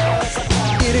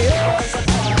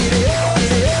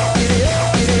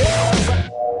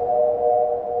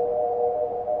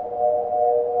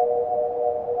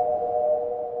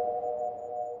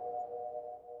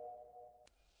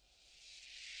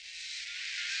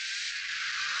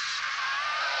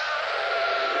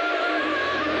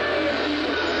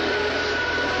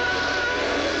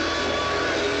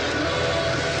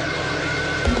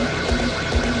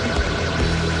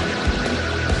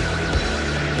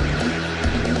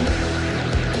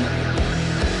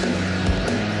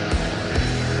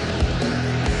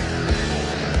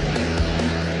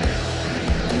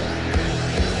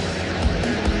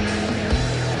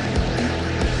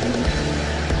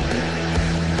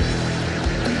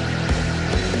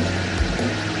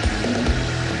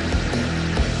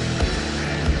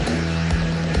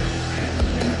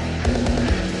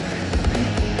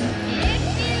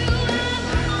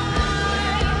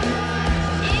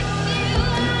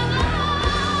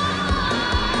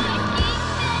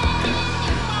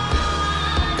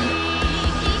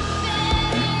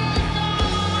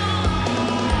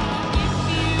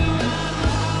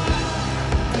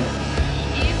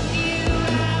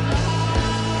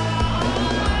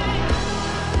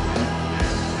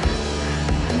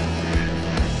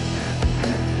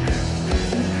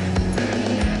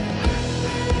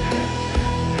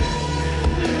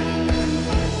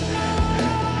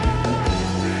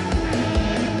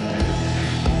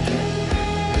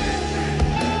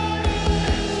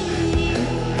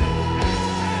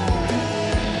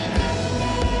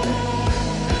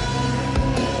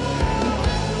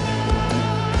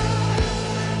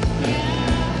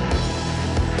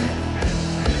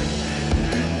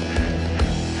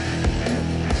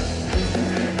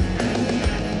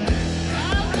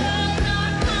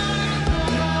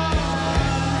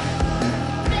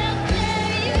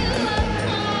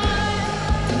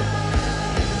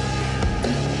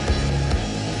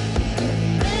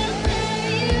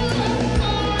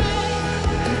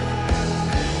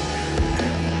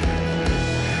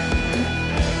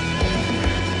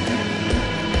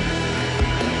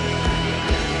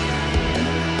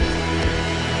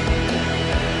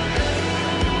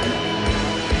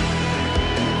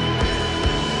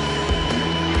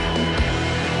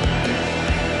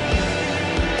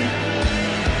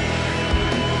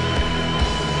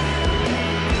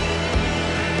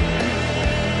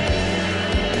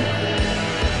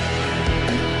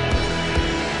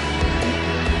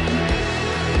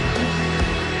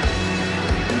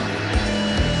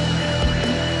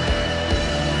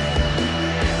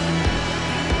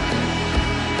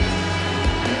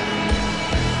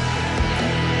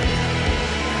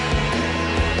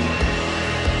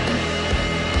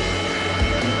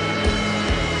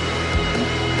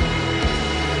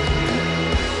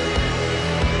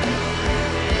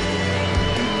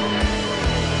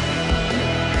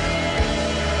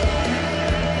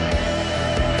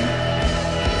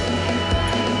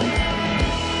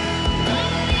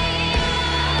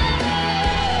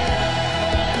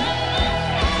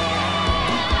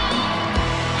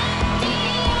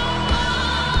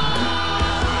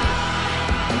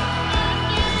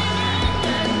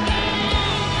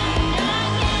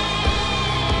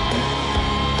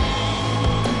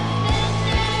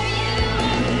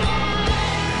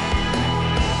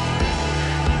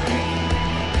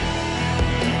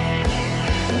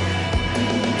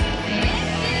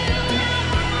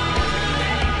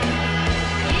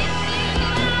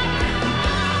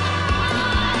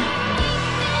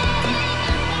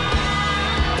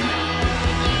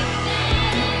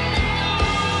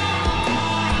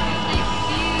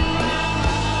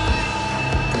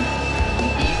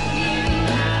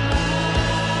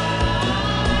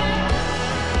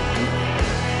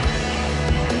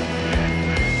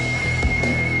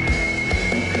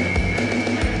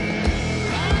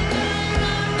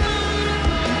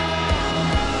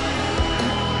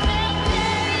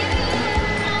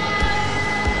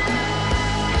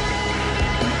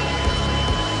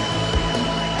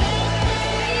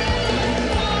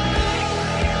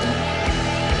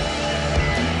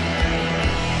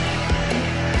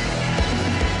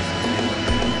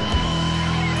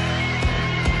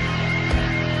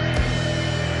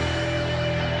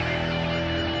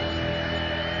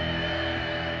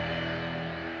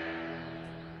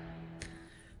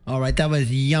 right, that was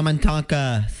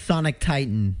Yamantanka, Sonic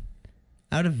Titan.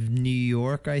 Out of New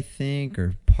York, I think,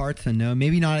 or parts unknown.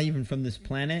 Maybe not even from this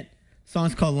planet. The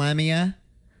song's called Lamia.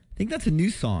 I think that's a new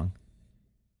song.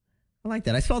 I like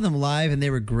that. I saw them live and they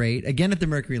were great. Again at the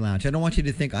Mercury Lounge. I don't want you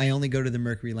to think I only go to the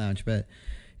Mercury Lounge, but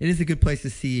it is a good place to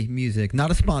see music. Not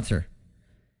a sponsor.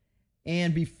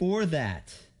 And before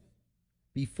that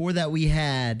we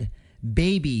had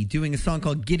Baby doing a song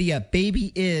called Giddy Up.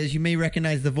 Baby is, you may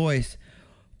recognize the voice,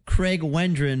 Craig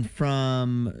Wendron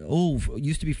from,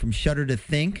 used to be from Shudder to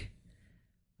Think.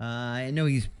 I know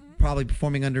he's probably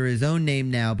performing under his own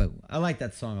name now, but I like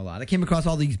that song a lot. I came across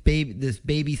all this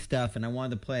baby stuff, and I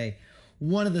wanted to play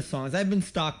one of the songs. I've been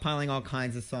stockpiling all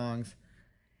kinds of songs.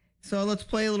 So let's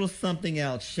play a little something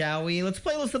else, shall we? Let's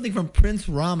play a little something from Prince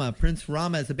Rama. Prince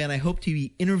Rama is a band I hope to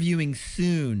be interviewing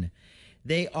soon.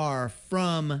 They are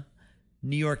from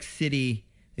New York City.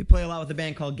 They play a lot with a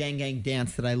band called Gang Gang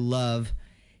Dance that I love.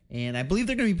 And I believe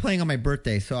they're going to be playing on my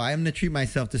birthday, so I'm going to treat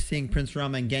myself to seeing Prince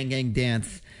Rama and Gang Gang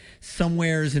Dance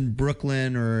somewheres in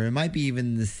Brooklyn, or it might be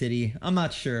even the city. I'm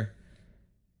not sure.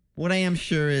 What I am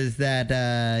sure is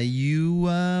that you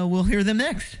will hear them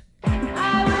next.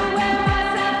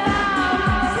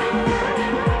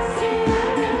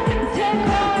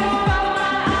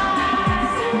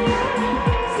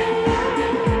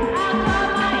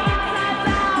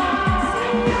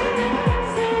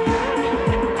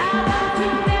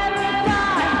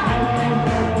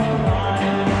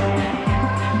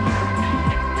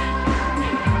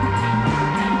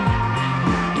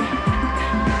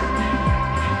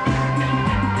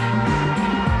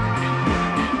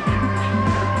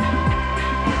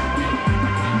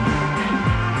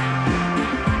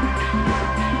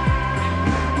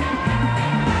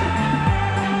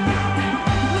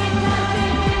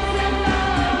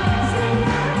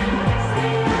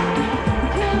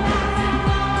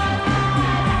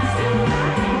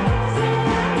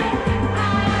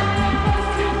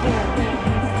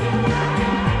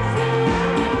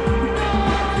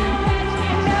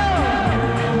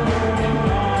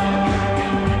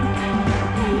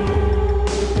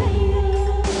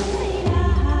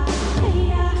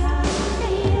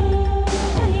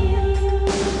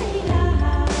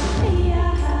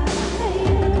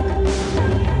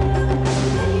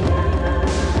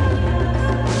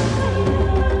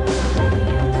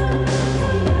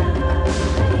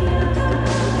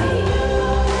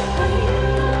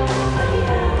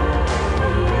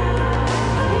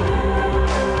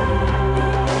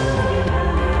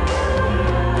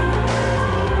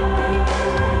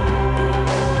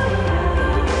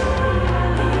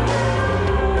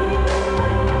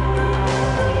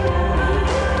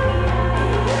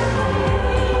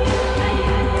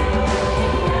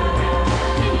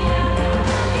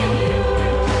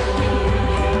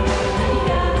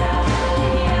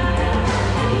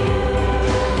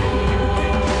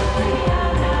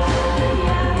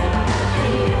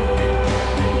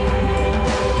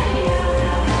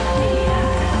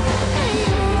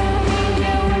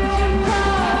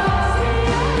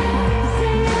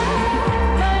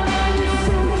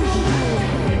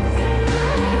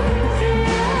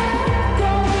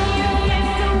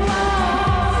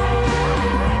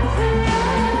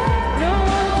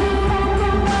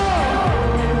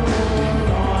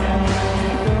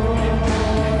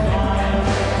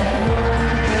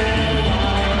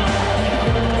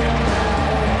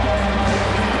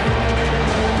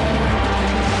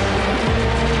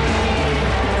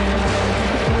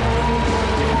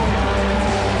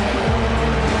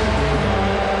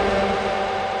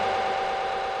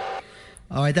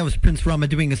 That was Prince Rama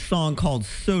doing a song called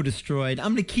So Destroyed.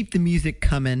 I'm going to keep the music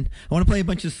coming. I want to play a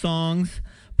bunch of songs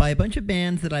by a bunch of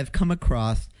bands that I've come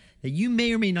across that you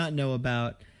may or may not know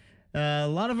about. A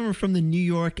lot of them are from the New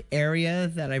York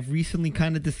area that I've recently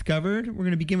kind of discovered. We're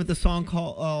going to begin with a song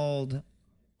called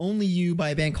Only You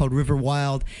by a band called River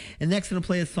Wild. And next I'm going to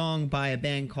play a song by a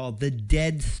band called The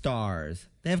Dead Stars.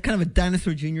 They have kind of a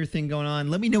Dinosaur Jr. thing going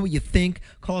on. Let me know what you think.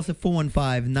 Call us at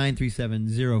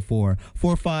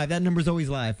 415-937-0445. That number's always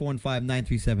live,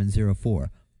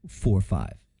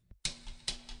 415-937-0445.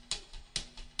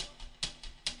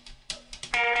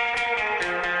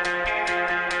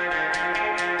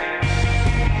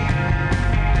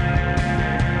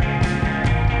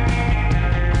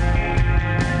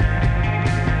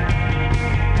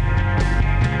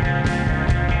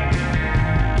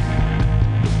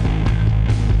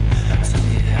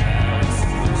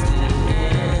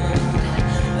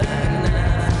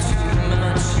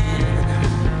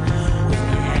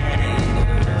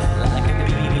 Like a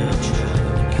bee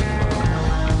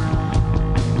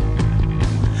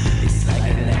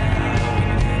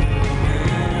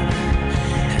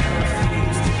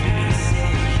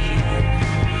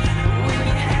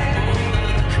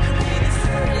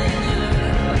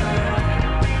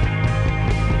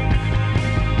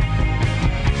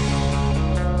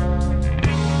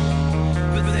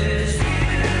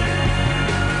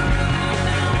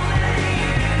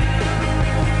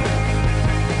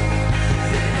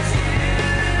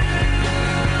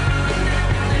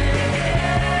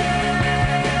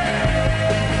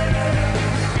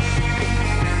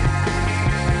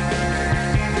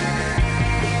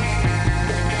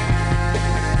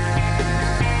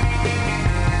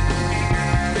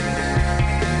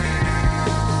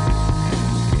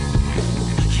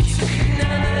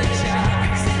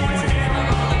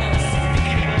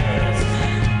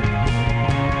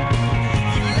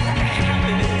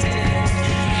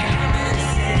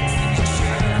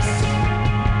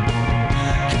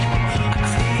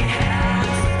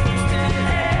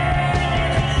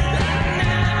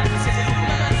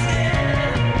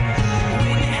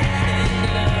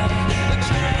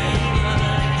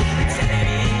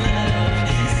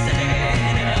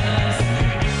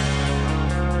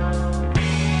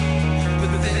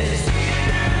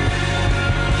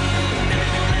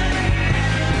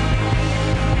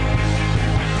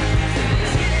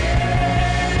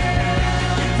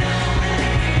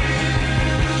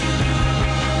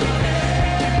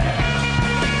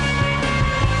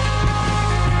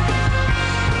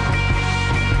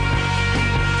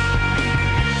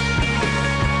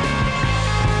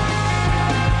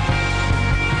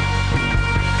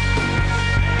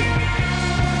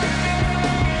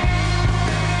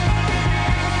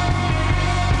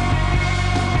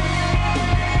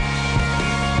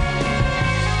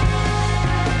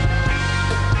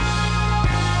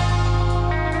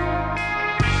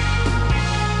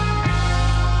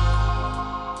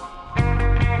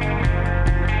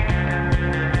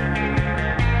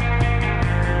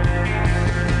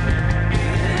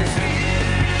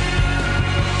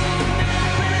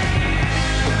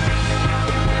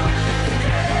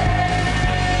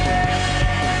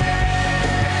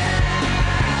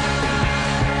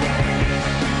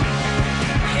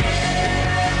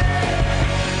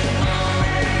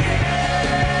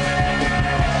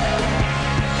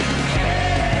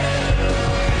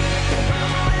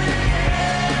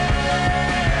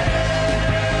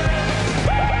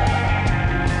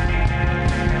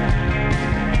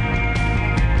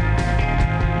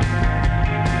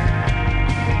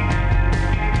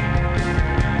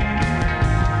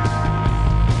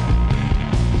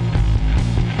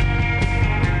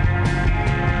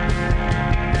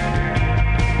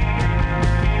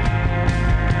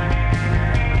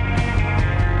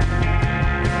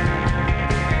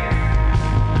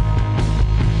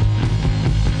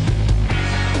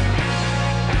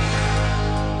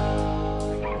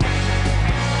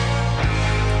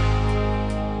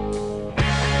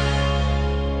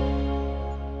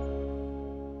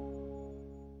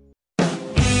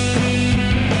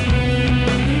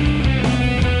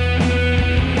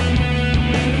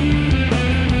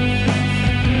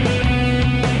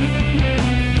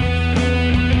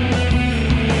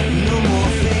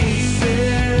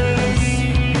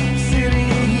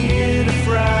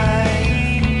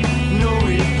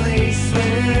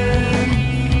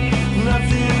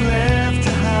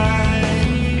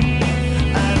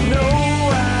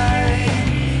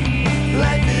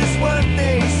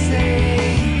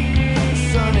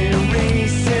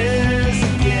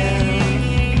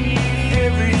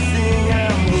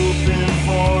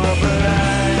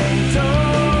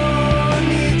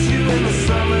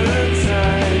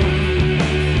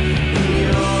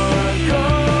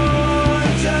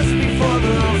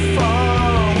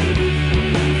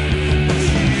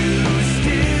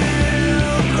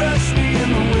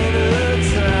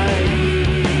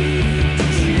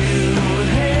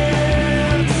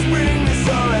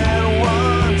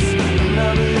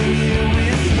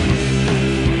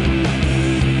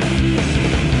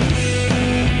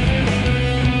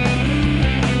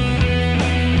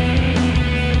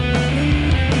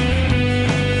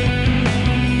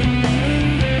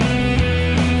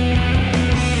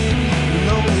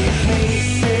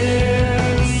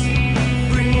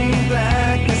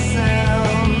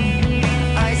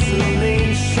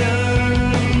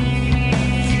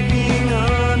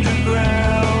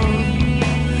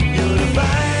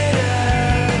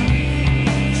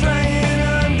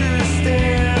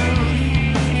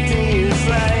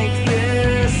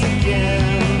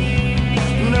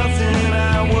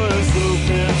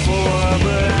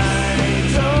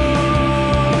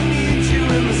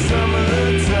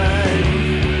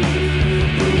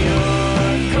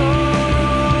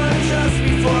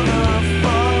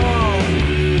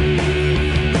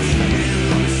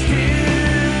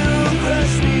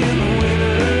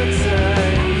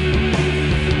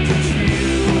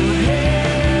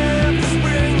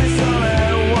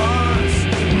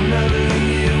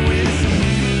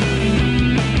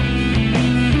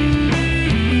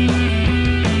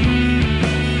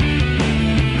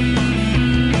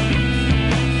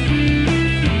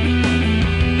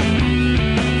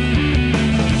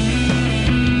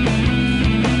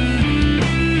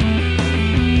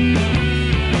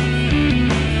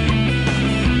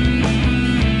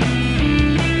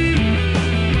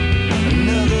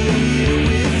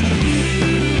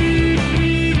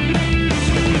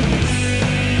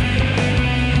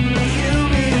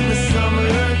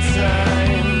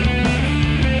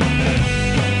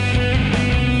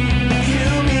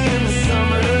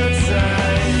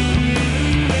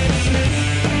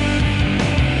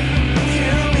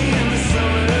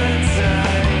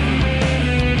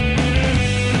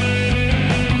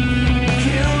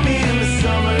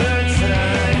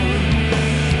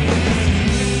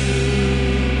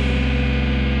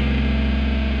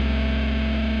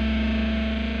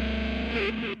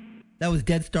that was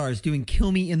Dead Stars doing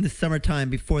Kill Me in the Summertime.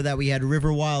 Before that, we had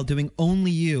River Wild doing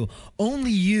Only You.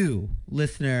 Only you,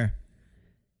 listener,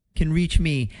 can reach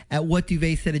me at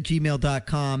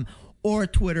whatduvetsaid@gmail.com or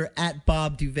Twitter at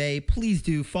Bob Duvet. Please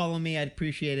do follow me. I'd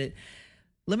appreciate it.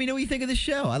 Let me know what you think of the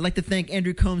show. I'd like to thank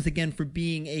Andrew Combs again for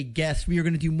being a guest. We are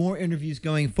going to do more interviews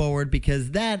going forward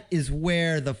because that is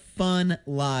where the fun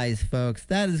lies, folks.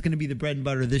 That is going to be the bread and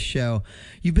butter of this show.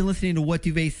 You've been listening to What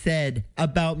Duvet Said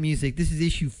About Music. This is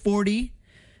issue 40.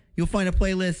 You'll find a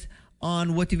playlist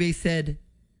on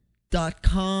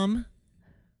whatduvetsaid.com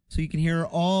so you can hear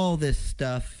all this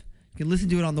stuff. You can listen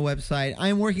to it on the website. I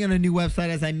am working on a new website.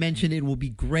 As I mentioned, it will be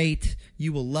great.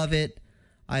 You will love it.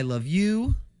 I love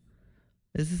you.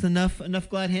 Is this enough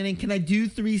glad handing? Can I do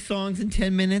 3 songs in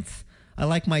 10 minutes? I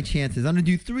like my chances. I'm going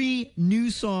to do 3 new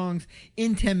songs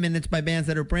in 10 minutes by bands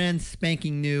that are brand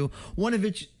spanking new. One of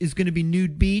which is going to be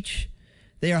Nude Beach.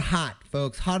 They are hot,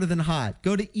 folks. Hotter than hot.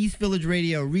 Go to East Village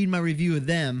Radio. Read my review of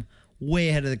them. Way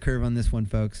ahead of the curve on this one,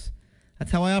 folks.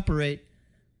 That's how I operate.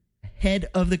 Ahead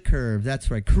of the curve.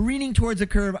 That's right. Careening towards a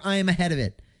curve. I am ahead of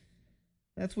it.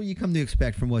 That's what you come to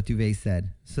expect from What Duvet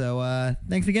Said. So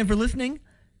thanks again for listening.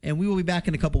 And we will be back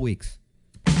in a couple weeks.